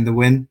and getting the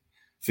win.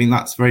 I think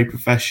that's very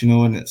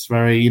professional and it's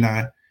very, you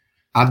know,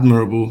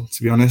 admirable,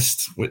 to be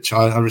honest, which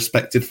I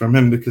respected from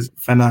him, because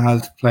Fener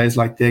had players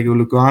like Diego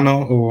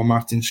Lugano or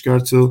Martin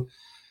Skrtel.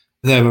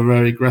 They were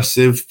very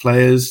aggressive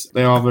players.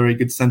 They are very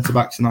good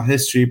centre-backs in our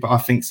history, but I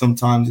think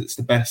sometimes it's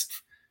the best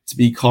to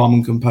be calm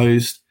and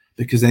composed,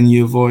 because then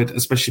you avoid,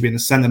 especially being a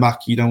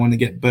centre-back, you don't want to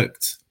get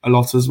booked a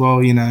lot as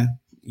well. You know,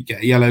 you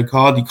get a yellow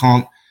card, you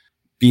can't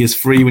be as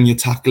free when you're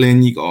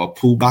tackling, you got to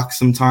pull back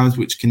sometimes,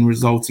 which can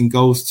result in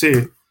goals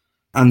too.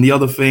 And the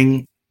other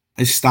thing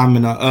is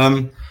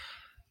stamina.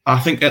 I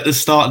think at the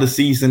start of the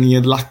season,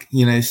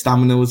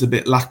 stamina was a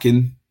bit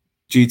lacking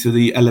due to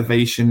the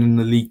elevation and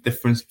the league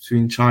difference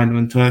between China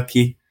and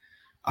Turkey.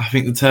 I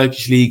think the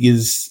Turkish league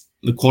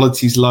the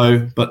quality's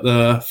low, but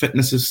the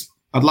fitness is,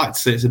 I'd like to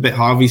say it's a bit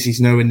high. Obviously,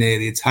 it's nowhere near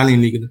the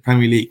Italian league or the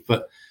Premier League,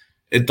 but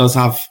it does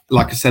have,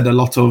 like I said, a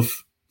lot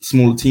of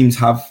smaller teams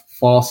have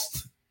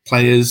fast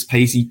players,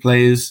 pacey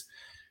players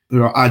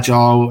who are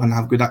agile and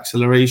have good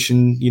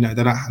acceleration. You know,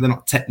 they're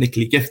not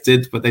technically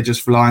gifted, but they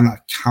just rely on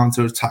that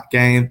counter-attack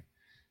game.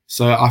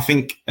 So I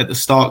think at the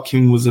start,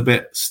 Kim was a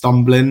bit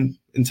stumbling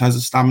in terms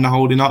of stamina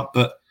holding up.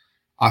 But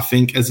I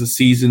think as the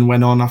season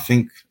went on, I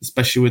think,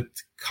 especially with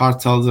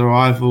Kartal's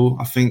arrival,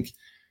 I think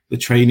the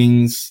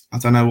trainings, I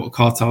don't know what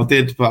Kartal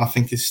did, but I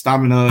think his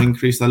stamina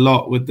increased a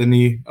lot with the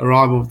new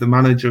arrival of the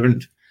manager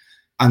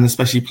and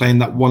especially playing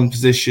that one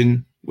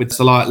position with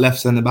Salah at left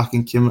centre-back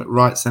and Kim at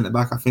right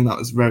centre-back. I think that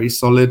was very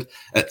solid.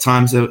 At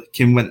times,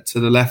 Kim went to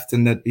the left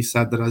and there'd be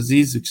Serdar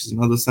Aziz, which is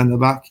another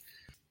centre-back.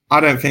 I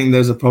don't think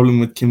there's a problem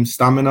with Kim's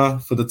stamina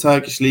for the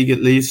Turkish league,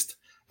 at least.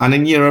 And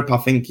in Europe, I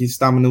think his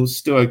stamina was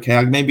still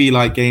okay. Maybe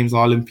like games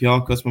like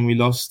Olympiacos when we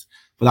lost,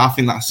 but I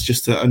think that's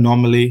just an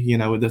anomaly, you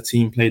know, where the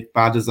team played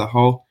bad as a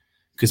whole,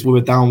 because we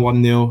were down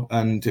 1-0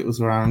 and it was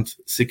around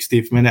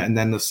 60th minute, and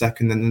then the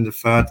second and then the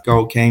third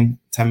goal came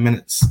 10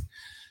 minutes,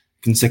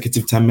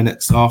 consecutive 10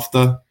 minutes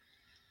after.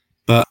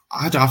 But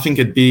I think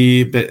it'd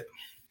be a bit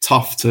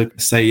tough to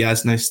say he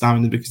has no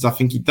stamina, because I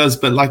think he does.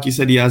 But like you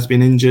said, he has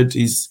been injured.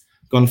 He's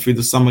gone through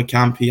the summer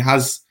camp. He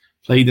has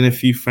played in a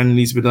few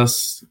friendlies with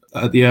us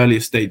at the earlier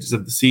stages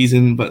of the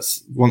season, but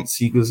once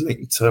he was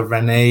linked to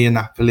Rennes and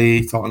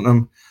Napoli,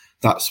 Tottenham,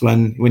 that's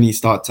when he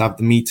started to have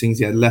the meetings.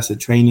 He had lesser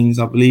trainings,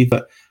 I believe.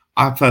 But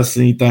I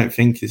personally don't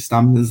think his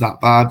stamina is that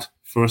bad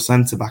for a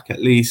centre-back,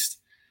 at least.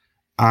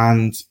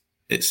 And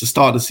it's the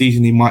start of the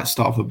season. He might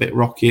start off a bit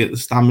rocky at the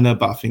stamina,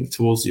 but I think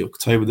towards the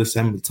October,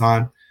 December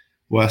time,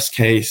 worst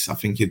case, I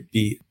think it'd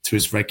be to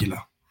his regular.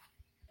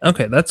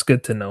 Okay, that's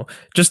good to know.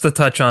 Just to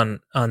touch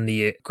on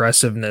the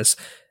aggressiveness,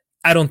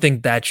 I don't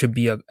think that should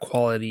be a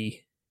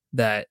quality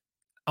that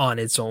on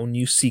its own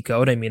you seek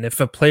out. I mean, if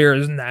a player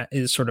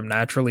is sort of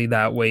naturally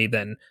that way,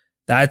 then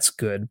that's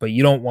good, but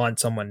you don't want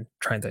someone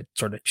trying to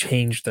sort of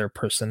change their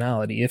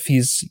personality. If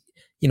he's,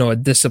 you know, a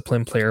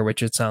disciplined player,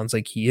 which it sounds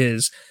like he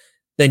is,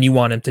 then you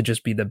want him to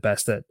just be the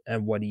best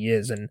at what he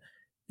is, and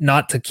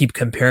not to keep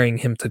comparing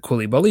him to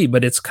Koulibaly,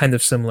 but it's kind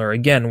of similar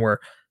again, where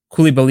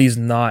Koulibaly's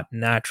not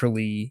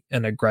naturally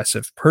an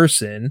aggressive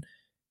person,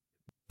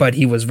 but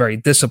he was very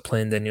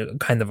disciplined and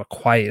kind of a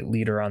quiet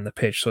leader on the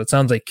pitch. So it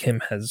sounds like Kim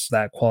has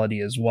that quality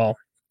as well.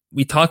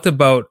 We talked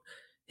about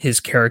his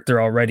character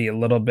already a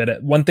little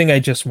bit. One thing I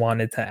just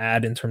wanted to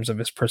add in terms of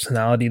his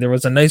personality, there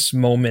was a nice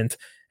moment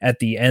at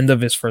the end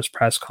of his first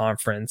press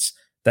conference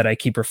that I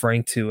keep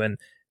referring to, and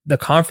the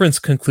conference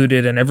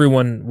concluded and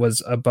everyone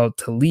was about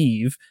to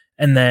leave.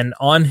 And then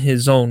on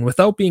his own,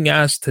 without being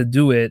asked to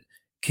do it,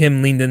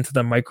 Kim leaned into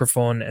the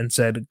microphone and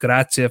said,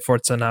 "Grazie,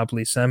 Forza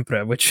Napoli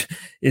sempre," which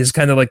is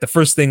kind of like the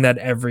first thing that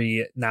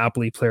every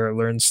Napoli player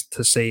learns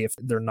to say if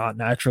they're not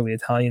naturally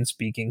Italian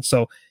speaking.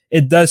 So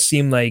it does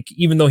seem like,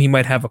 even though he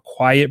might have a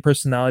quiet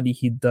personality,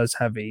 he does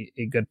have a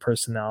good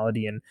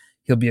personality, and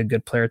he'll be a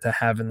good player to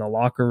have in the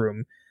locker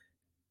room.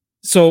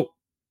 So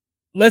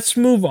let's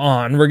move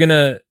on. We're going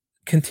to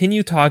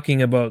continue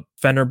talking about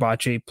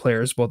Fenerbahçe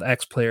players, both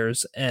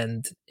ex-players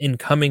and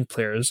incoming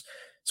players.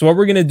 So what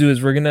we're going to do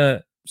is we're going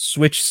to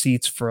switch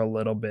seats for a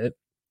little bit.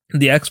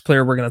 The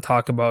ex-player we're going to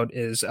talk about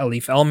is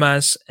Elif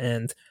Elmas,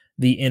 and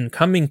the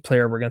incoming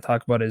player we're going to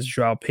talk about is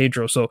João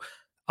Pedro. So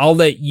I'll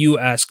let you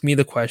ask me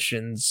the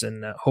questions,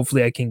 and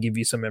hopefully I can give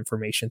you some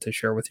information to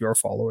share with your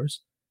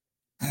followers.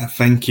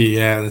 Thank you.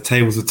 Yeah, the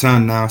tables are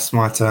turned now. It's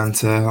my turn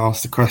to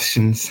ask the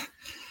questions.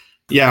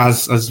 Yeah,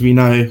 as we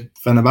know,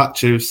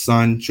 Fenerbahçe have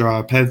signed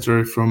Joao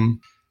Pedro from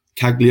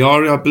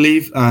Cagliari, I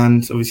believe,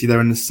 and obviously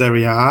they're in the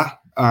Serie A,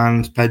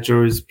 and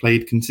Pedro has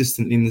played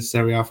consistently in the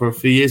Serie A for a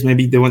few years.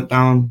 Maybe they went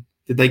down.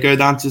 Did they go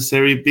down to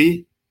Serie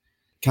B,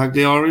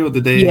 Cagliari, or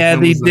did they? Yeah,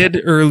 When they was that?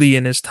 did early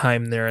in his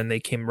time there, and they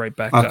came right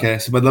back up. Okay,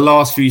 so but the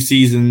last few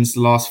seasons,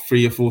 the last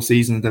 3 or 4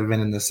 seasons, they've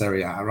been in the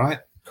Serie A, right?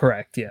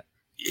 Correct, yeah.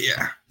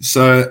 Yeah.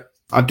 So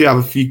I do have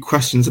a few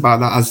questions about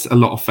that, as a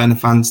lot of Fener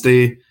fans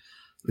do,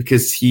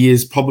 because he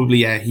is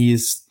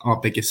our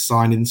biggest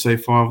signing so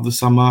far of the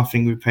summer. I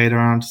think we paid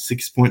around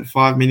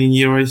 6.5 million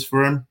euros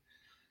for him.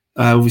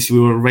 Obviously,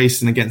 we were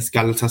racing against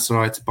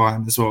Galatasaray to buy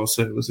him as well,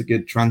 so it was a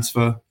good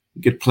transfer,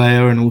 good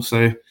player, and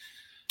also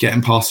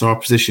getting past our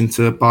opposition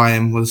to buy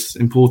him was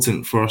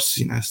important for us.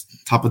 You know, it's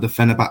type of the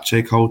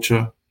Fenerbahce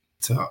culture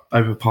to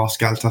overpass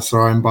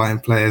Galatasaray and buying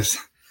players.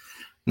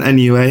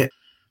 Anyway,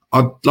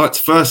 I'd like to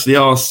firstly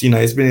ask,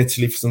 he's been in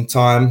Italy for some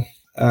time,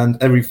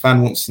 and every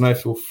fan wants to know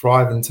if he'll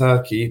thrive in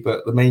Turkey.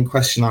 But the main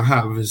question I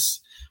have is,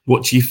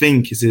 what do you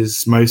think is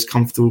his most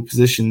comfortable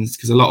positions?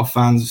 Because a lot of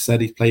fans have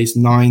said he plays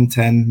 9,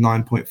 10,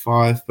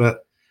 9.5.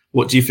 But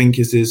what do you think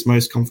is his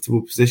most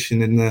comfortable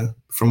position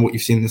from what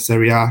you've seen in the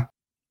Serie A?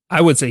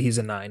 I would say he's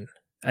a 9.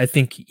 I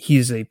think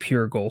he's a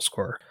pure goal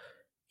scorer.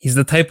 He's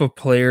the type of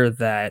player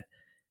that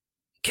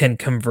can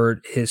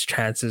convert his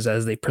chances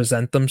as they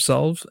present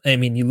themselves. I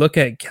mean, you look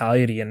at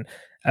Cagliari, and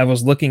I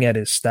was looking at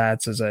his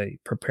stats as I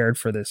prepared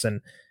for this,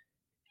 and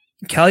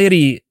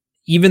Cagliari,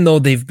 even though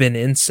they've been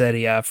in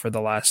Serie A for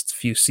the last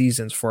few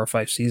seasons, 4 or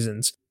 5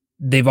 seasons,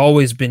 they've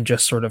always been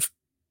just sort of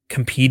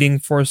competing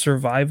for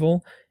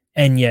survival,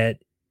 and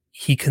yet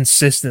he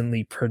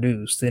consistently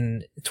produced.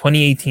 In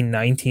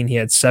 2018-19, he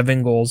had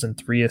 7 goals and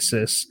 3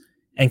 assists,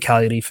 and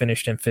Cagliari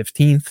finished in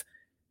 15th.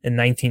 In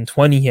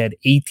 1920, he had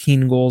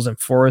 18 goals and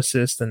 4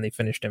 assists, and they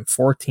finished in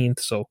 14th,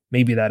 so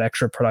maybe that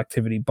extra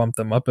productivity bumped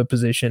them up a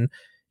position.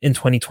 In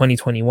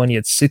 2020-21, he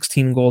had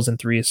 16 goals and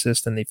 3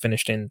 assists, and they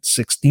finished in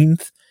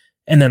 16th.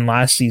 And then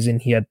last season,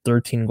 he had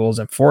 13 goals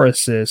and 4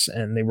 assists,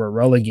 and they were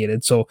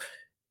relegated. So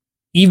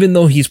even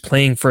though he's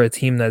playing for a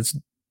team that's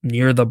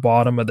near the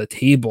bottom of the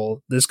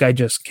table, this guy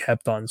just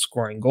kept on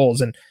scoring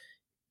goals. And,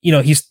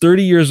 he's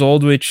 30 years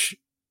old, which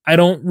I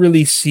don't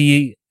really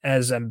see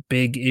as a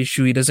big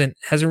issue. He hasn't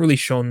really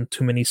shown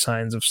too many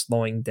signs of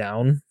slowing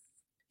down.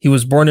 He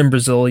was born in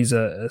Brazil. He's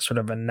a sort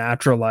of a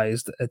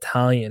naturalized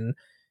Italian.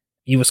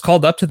 He was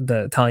called up to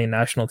the Italian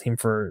national team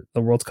for the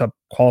World Cup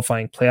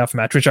qualifying playoff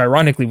match, which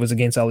ironically was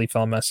against Elif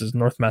Elmas's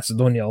North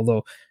Macedonia,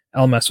 although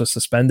Elmas was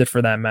suspended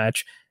for that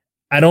match.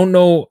 I don't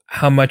know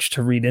how much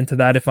to read into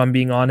that, if I'm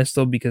being honest,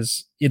 though,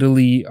 because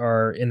Italy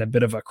are in a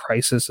bit of a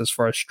crisis as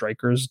far as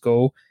strikers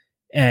go,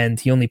 and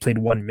he only played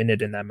 1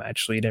 minute in that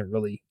match, so he didn't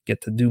really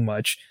get to do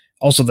much.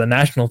 Also, the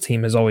national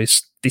team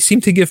they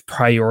seem to give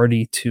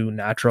priority to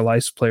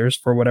naturalized players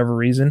for whatever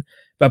reason.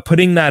 But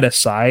putting that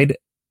aside,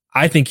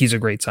 I think he's a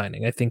great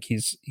signing. I think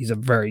he's a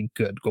very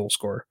good goal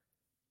scorer.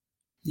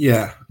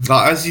 Yeah,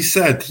 like as you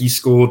said, he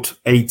scored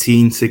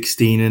 18,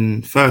 16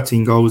 and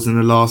 13 goals in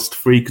the last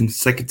 3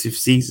 consecutive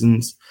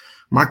seasons.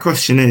 My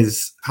question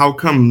is, how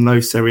come no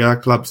Serie A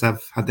clubs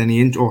have had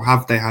any or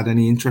have they had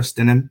any interest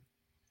in him?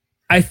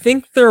 I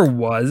think there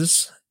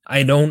was.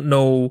 I don't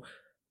know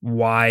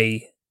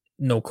why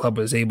no club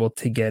was able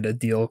to get a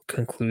deal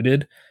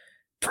concluded.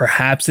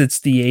 Perhaps it's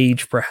the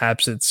age,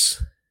 perhaps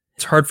it's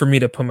hard for me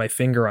to put my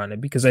finger on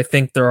it, because I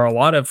think there are a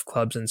lot of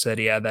clubs in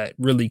Serie A that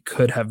really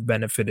could have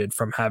benefited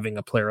from having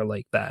a player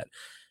like that.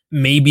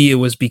 Maybe it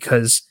was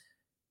because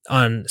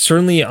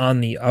certainly on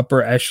the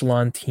upper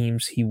echelon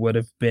teams, he would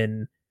have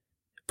been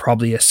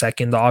probably a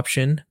second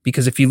option,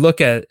 because if you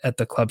look at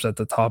the clubs at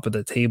the top of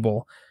the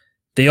table,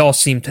 they all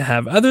seem to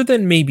have, other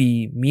than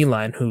maybe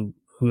Milan, who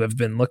have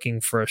been looking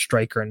for a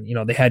striker, and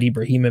they had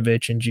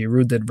Ibrahimovic, and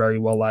Giroud did very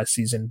well last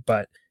season,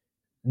 but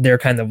they're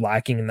kind of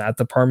lacking in that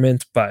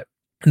department. But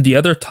the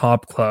other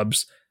top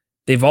clubs,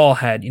 they've all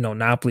had,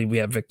 Napoli, we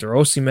have Victor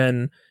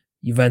Osimhen,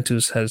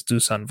 Juventus has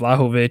Dusan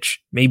Vlahovic.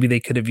 Maybe they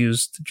could have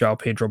used João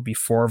Pedro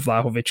before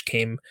Vlahovic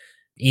came.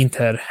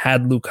 Inter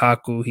had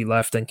Lukaku, he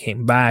left and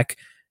came back.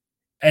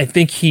 I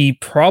think he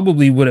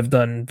probably would have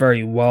done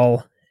very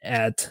well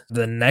at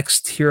the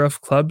next tier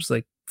of clubs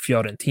like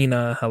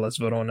Fiorentina, Hellas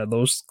Verona,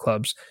 those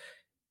clubs.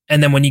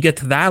 And then when you get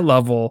to that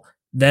level,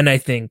 then I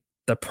think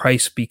the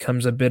price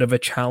becomes a bit of a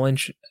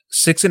challenge.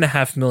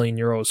 6.5 million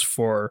euros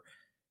for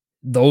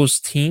those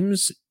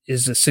teams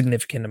is a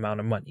significant amount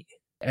of money.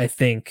 I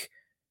think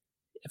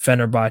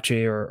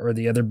Fenerbahçe or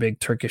the other big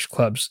Turkish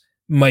clubs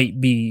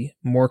might be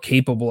more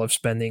capable of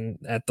spending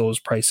at those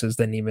prices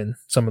than even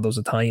some of those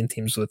Italian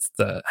teams, with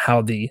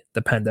how the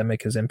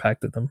pandemic has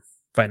impacted them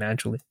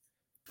financially.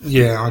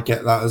 Yeah, I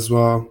get that as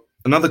well.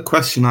 Another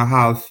question I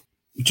have,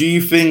 do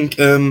you think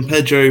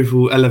Pedro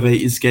will elevate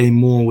his game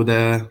more with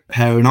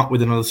pairing up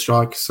with another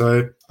striker?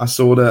 So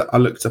I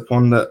looked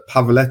upon that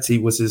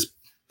Pavoletti was his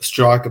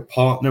striker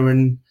partner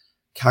in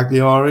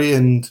Cagliari,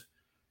 and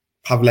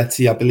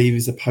Pavoletti, I believe,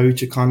 is a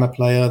poacher kind of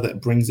player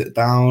that brings it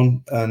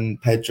down,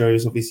 and Pedro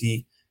is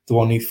obviously the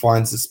one who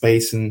finds the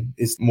space and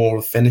is more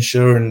a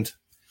finisher. And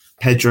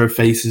Pedro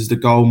faces the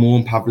goal more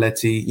and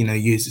Pavletti,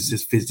 uses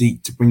his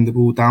physique to bring the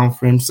ball down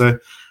for him. So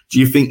do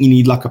you think you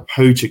need like a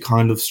poacher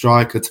kind of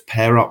striker to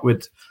pair up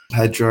with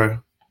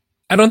Pedro?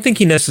 I don't think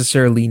he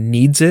necessarily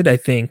needs it. I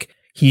think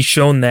he's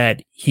shown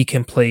that he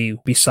can play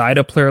beside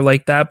a player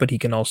like that, but he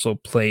can also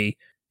play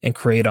and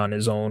create on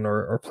his own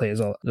or play as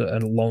a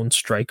lone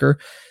striker.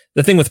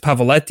 The thing with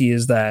Pavletti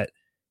is that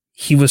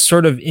he was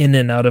sort of in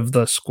and out of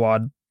the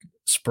squad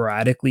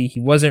sporadically. He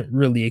wasn't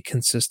really a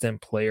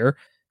consistent player.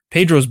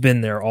 Pedro's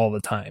been there all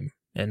the time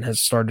and has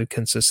started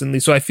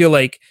consistently. So I feel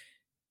like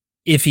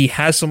if he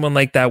has someone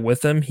like that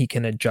with him, he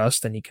can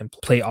adjust and he can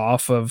play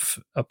off of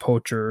a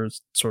poacher,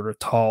 sort of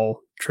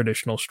tall,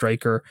 traditional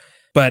striker.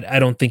 But I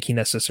don't think he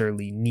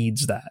necessarily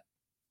needs that.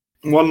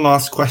 One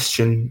last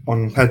question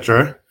on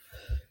Pedro.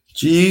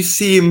 Do you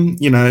see him,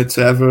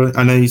 to ever...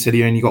 I know you said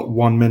he only got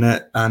 1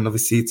 minute and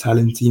obviously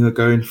Italian team are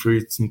going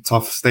through some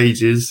tough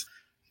stages.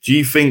 Do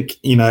you think,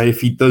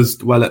 if he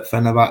does well at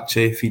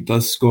Fenerbahçe, if he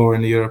does score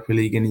in the Europa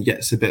League and he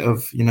gets a bit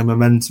of,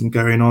 momentum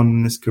going on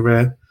in his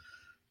career,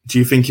 do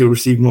you think he'll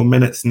receive more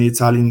minutes in the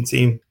Italian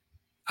team?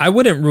 I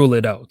wouldn't rule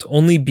it out,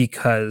 only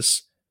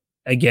because,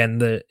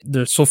 again,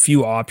 there's so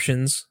few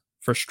options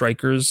for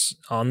strikers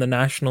on the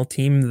national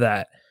team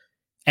that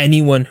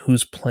anyone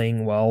who's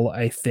playing well,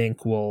 I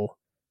think, will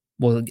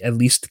at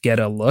least get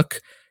a look.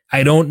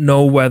 I don't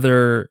know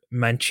whether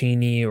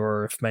Mancini,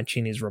 or if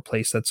Mancini's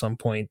replaced at some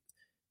point,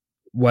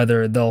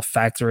 whether they'll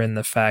factor in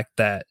the fact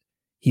that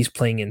he's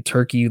playing in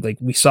Turkey. Like,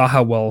 we saw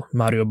how well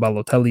Mario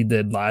Balotelli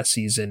did last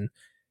season,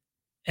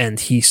 and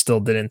he still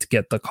didn't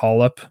get the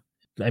call-up.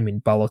 I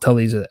mean,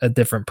 Balotelli's a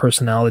different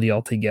personality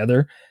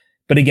altogether.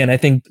 But again, I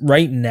think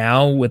right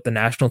now with the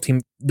national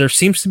team, there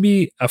seems to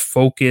be a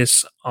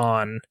focus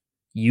on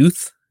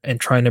youth and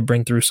trying to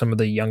bring through some of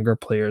the younger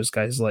players,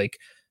 guys like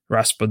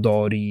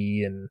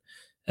Raspadori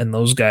and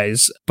those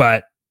guys.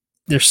 But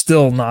there's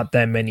still not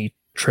that many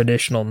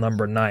traditional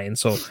number 9.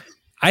 So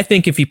I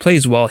think if he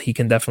plays well, he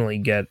can definitely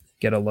get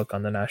a look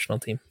on the national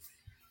team.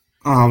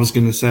 I was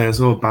going to say as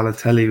well,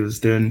 Balotelli was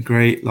doing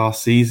great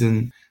last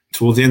season.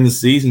 Towards the end of the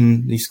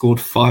season, he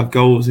scored 5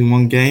 goals in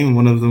one game, and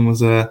one of them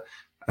was a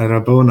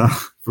Rabona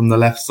from the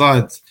left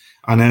side.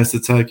 I know it's the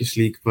Turkish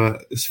league,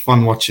 but it's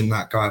fun watching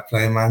that guy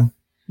play, man.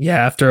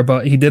 Yeah,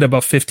 he did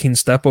about 15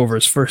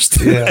 stepovers first.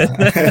 Yeah,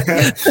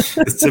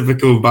 it's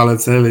typical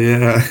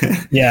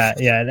Balotelli. Yeah.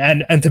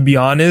 And to be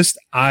honest,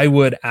 I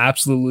would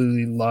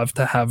absolutely love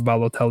to have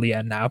Balotelli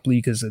at Napoli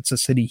because it's a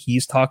city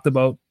he's talked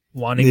about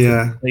wanting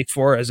to play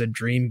for as a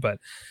dream, but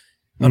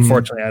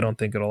unfortunately, I don't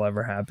think it'll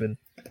ever happen.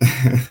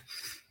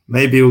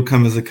 Maybe he'll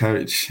come as a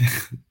coach.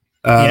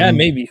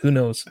 Maybe. Who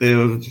knows?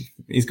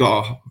 He's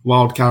got a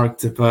wild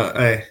character, but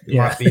hey, he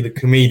might be the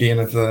comedian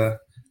of the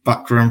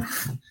back room.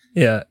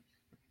 Yeah.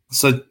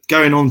 So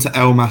going on to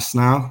Elmas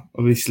now,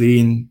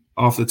 obviously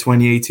after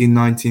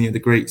 2018-19, he had a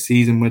great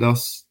season with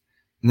us,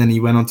 and then he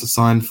went on to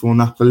sign for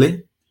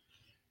Napoli.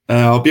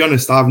 I'll be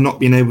honest, I've not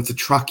been able to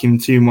track him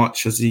too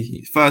much. As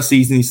first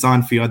season he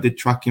signed for you, I did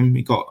track him.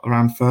 He got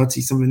around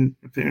 30-something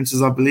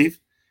appearances, I believe.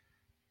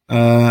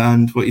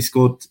 And he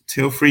scored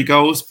 2 or 3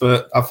 goals.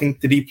 But I think,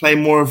 did he play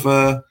more of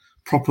a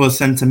proper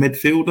centre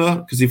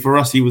midfielder? Because for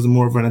us, he was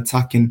more of an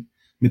attacking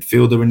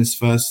midfielder in his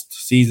first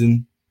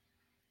season.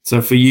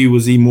 So for you,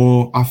 was he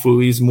more, I thought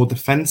he was more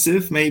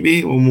defensive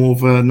maybe, or more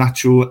of a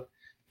natural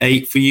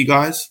 8 for you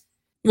guys?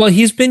 Well,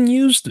 he's been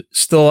used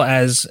still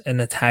as an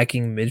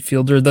attacking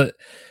midfielder.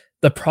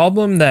 The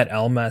problem that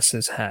Elmas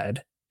has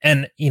had,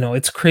 and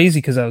it's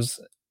crazy because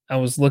I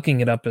was looking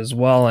it up as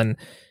well, and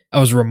I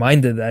was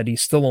reminded that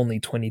he's still only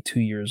 22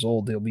 years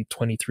old. He'll be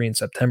 23 in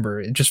September.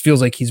 It just feels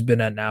like he's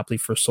been at Napoli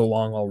for so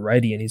long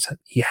already, and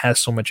he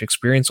has so much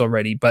experience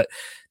already. But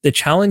the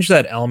challenge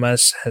that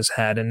Elmas has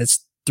had, and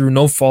it's through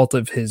no fault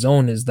of his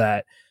own, is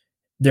that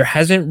there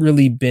hasn't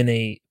really been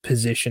a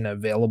position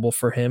available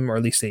for him, or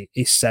at least a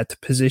set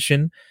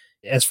position.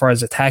 As far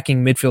as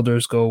attacking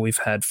midfielders go, we've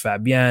had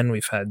Fabian,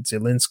 we've had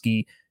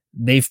Zielinski.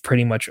 They've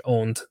pretty much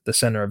owned the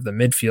center of the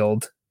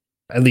midfield,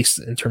 at least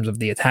in terms of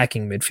the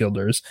attacking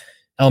midfielders.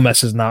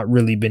 Elmas has not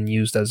really been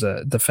used as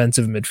a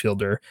defensive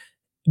midfielder,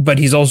 but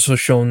he's also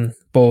shown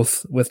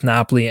both with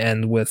Napoli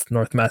and with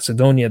North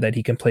Macedonia that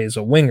he can play as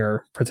a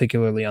winger,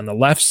 particularly on the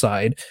left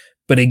side.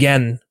 But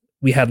again,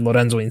 we had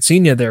Lorenzo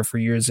Insigne there for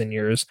years and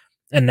years,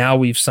 and now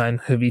we've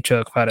signed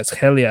Ivica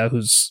Kvaratskhelia,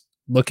 who's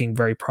looking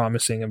very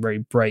promising, a very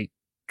bright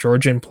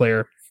Georgian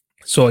player.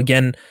 So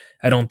again,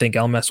 I don't think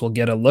Elmas will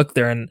get a look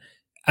there, and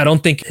I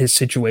don't think his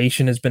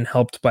situation has been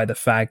helped by the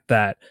fact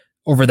that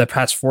over the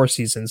past 4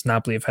 seasons,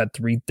 Napoli have had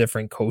 3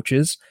 different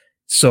coaches.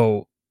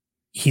 So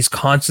he's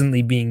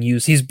constantly being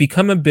used. He's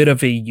become a bit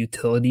of a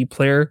utility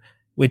player,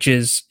 which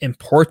is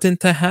important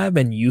to have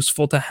and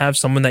useful to have,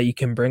 someone that you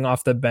can bring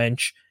off the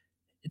bench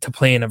to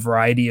play in a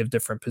variety of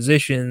different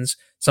positions,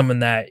 someone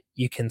that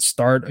you can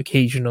start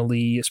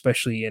occasionally,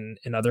 especially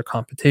in other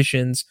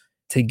competitions,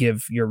 to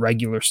give your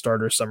regular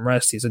starters some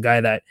rest. He's a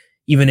guy that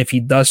even if he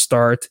does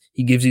start,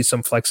 he gives you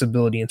some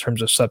flexibility in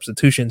terms of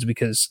substitutions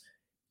because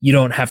you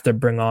don't have to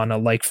bring on a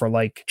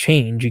like-for-like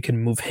change. You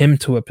can move him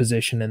to a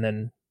position and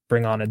then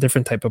bring on a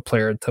different type of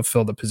player to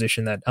fill the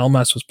position that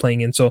Elmas was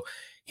playing in. So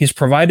he's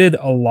provided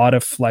a lot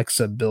of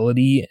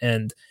flexibility,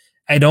 and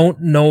I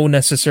don't know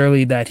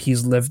necessarily that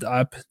he's lived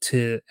up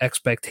to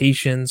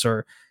expectations,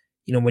 or,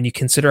 when you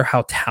consider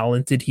how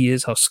talented he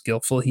is, how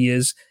skillful he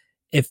is,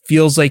 it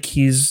feels like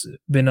he's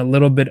been a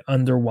little bit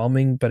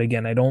underwhelming. But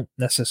again, I don't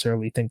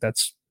necessarily think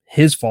that's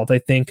his fault. I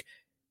think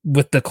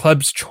with the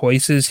club's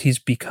choices, he's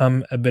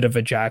become a bit of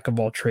a jack of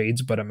all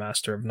trades, but a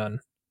master of none.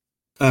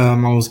 I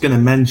was going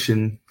to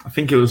mention, I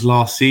think it was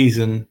last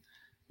season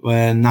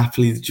when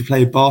Napoli, did you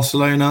play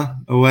Barcelona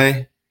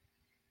away?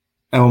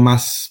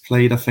 Elmas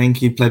played, I think.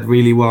 He played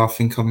really well.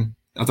 I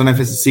don't know if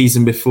it's the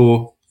season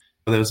before.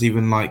 There was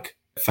even like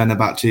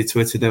Fenerbahçe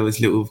Twitter, there was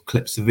little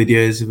clips of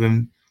videos of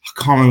him.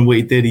 I can't remember what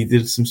he did. He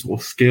did some sort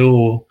of skill,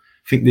 or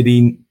I think did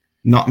he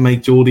not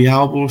make Jordi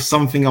Alba or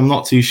something? I'm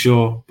not too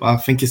sure, but I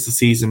think it's the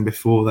season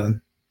before then,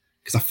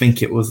 because I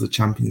think it was the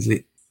Champions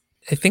League.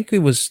 I think it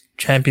was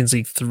Champions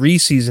League 3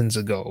 seasons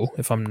ago,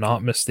 if I'm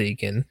not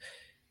mistaken,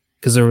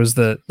 because there was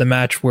the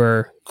match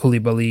where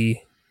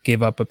Koulibaly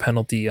gave up a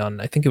penalty on,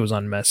 I think it was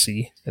on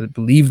Messi. I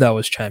believe that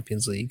was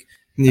Champions League.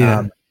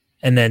 Yeah.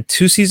 And then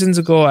 2 seasons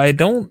ago, I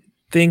don't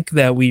think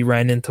that we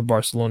ran into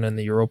Barcelona in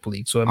the Europa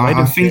League. So it might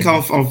I'm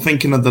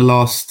thinking of the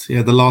last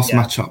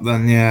matchup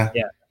then.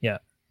 Yeah.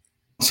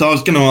 So I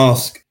was going to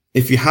ask,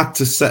 if you had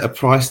to set a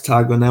price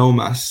tag on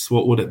Elmas,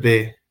 what would it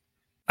be?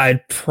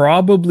 I'd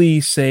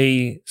probably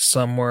say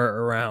somewhere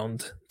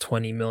around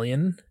 20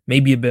 million,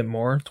 maybe a bit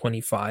more,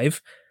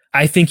 25.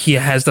 I think he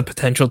has the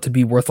potential to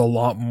be worth a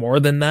lot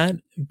more than that,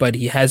 but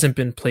he hasn't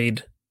been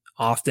played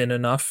often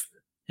enough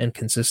and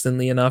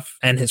consistently enough,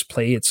 and his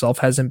play itself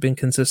hasn't been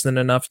consistent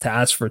enough to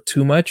ask for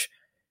too much.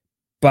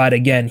 But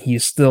again,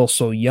 he's still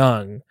so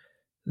young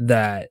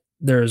that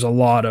there's a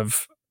lot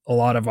of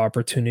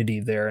opportunity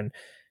there. And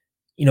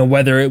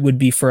whether it would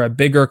be for a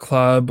bigger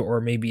club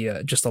or maybe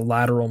just a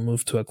lateral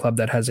move to a club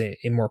that has a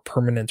more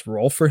permanent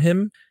role for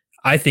him,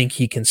 I think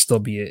he can still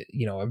be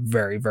a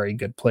very, very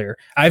good player.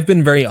 I've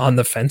been very on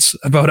the fence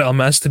about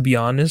Elmas, to be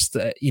honest.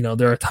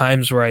 There are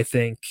times where I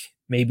think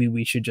maybe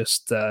we should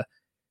just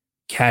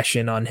cash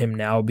in on him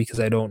now, because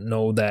I don't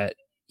know that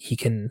he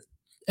can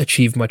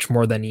achieve much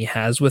more than he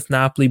has with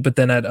Napoli. But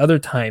then at other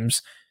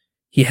times,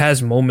 he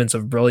has moments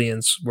of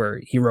brilliance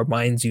where he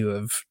reminds you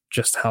of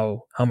just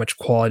how much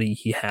quality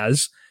he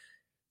has.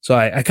 So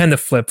I kind of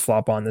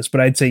flip-flop on this, but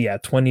I'd say,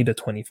 20 to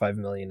 25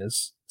 million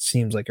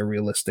seems like a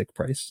realistic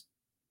price.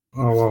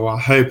 Oh, well, I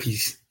hope he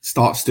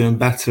starts doing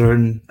better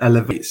and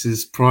elevates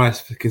his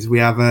price, because we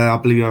have I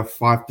believe a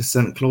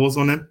 5% clause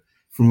on him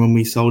from when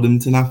we sold him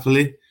to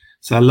Napoli.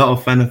 So a lot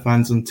of Fener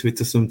fans on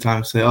Twitter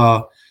sometimes say,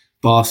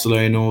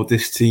 Barcelona or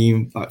this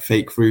team, like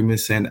fake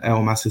rumours saying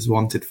Elmas is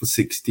wanted for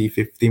 60,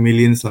 50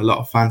 million. So a lot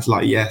of fans are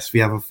like, yes, we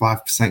have a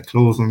 5%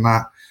 clause on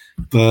that.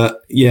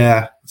 But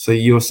yeah, so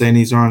you're saying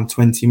he's around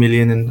 20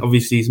 million, and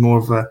obviously he's more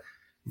of a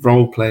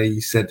role player,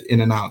 you said,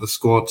 in and out of the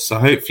squad. So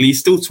hopefully he's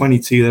still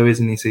 22 though,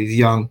 isn't he? So he's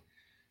young.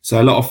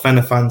 So a lot of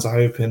Fener fans are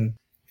hoping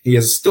he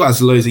still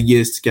has loads of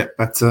years to get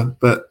better,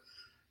 but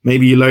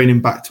maybe you loan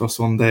him back to us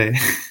one day.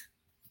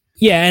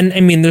 Yeah, and I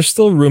mean, there's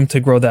still room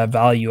to grow that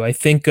value. I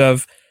think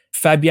of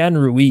Fabian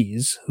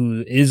Ruiz,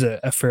 who is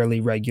a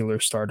fairly regular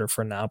starter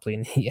for Napoli,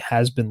 and he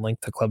has been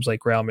linked to clubs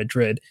like Real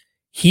Madrid.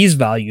 He's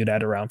valued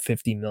at around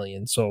 50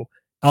 million. So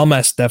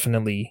Elmas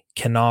definitely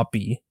cannot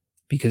be,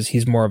 because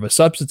he's more of a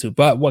substitute.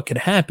 But what could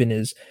happen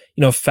is,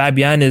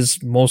 Fabian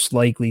is most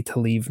likely to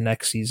leave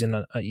next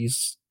season.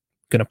 He's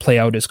going to play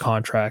out his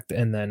contract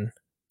and then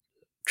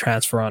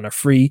transfer on a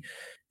free.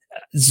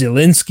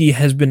 Zielinski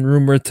has been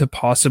rumored to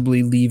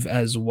possibly leave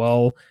as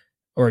well,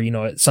 or,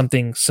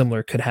 something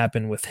similar could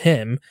happen with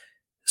him.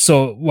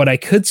 So what I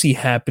could see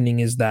happening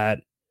is that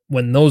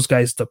when those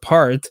guys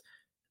depart,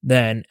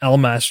 then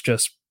Elmas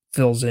just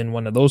fills in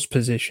one of those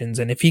positions.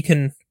 And if he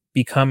can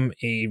become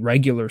a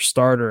regular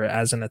starter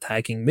as an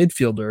attacking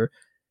midfielder,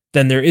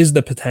 then there is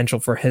the potential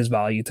for his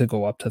value to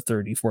go up to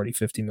 30, 40,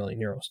 50 million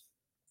euros.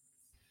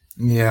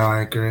 Yeah,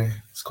 I agree.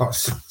 It's quite a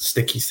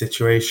sticky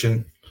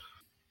situation.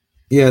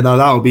 Yeah,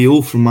 that'll be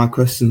all from my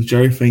questions,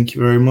 Joe. Thank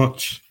you very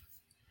much.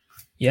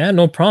 Yeah,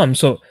 no problem.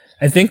 So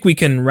I think we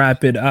can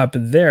wrap it up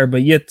there.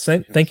 But yet,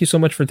 thank you so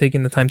much for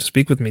taking the time to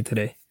speak with me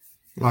today.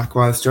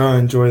 Likewise, Joe. I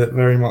enjoyed it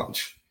very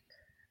much.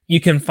 You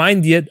can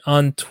find Yit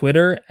on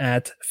Twitter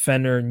at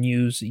Fener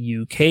News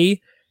UK.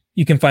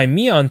 You can find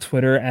me on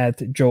Twitter at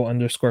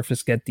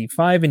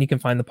Joe_Fischetti5, and you can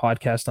find the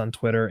podcast on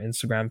Twitter,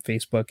 Instagram,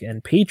 Facebook,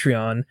 and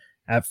Patreon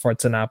at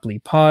Forza Napoli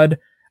Pod.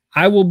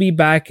 I will be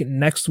back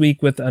next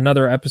week with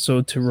another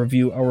episode to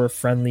review our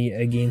friendly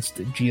against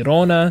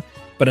Girona.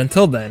 But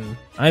until then,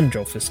 I'm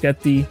Joe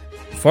Fischetti.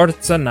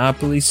 Forza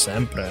Napoli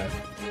sempre.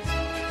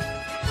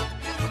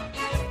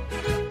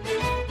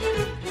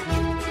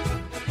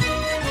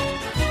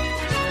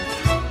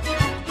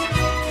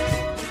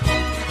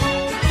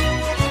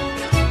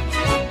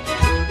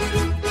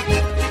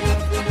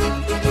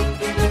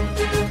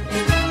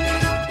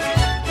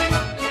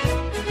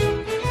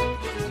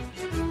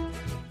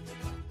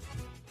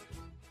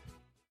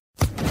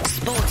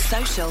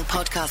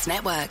 Podcast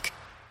Network.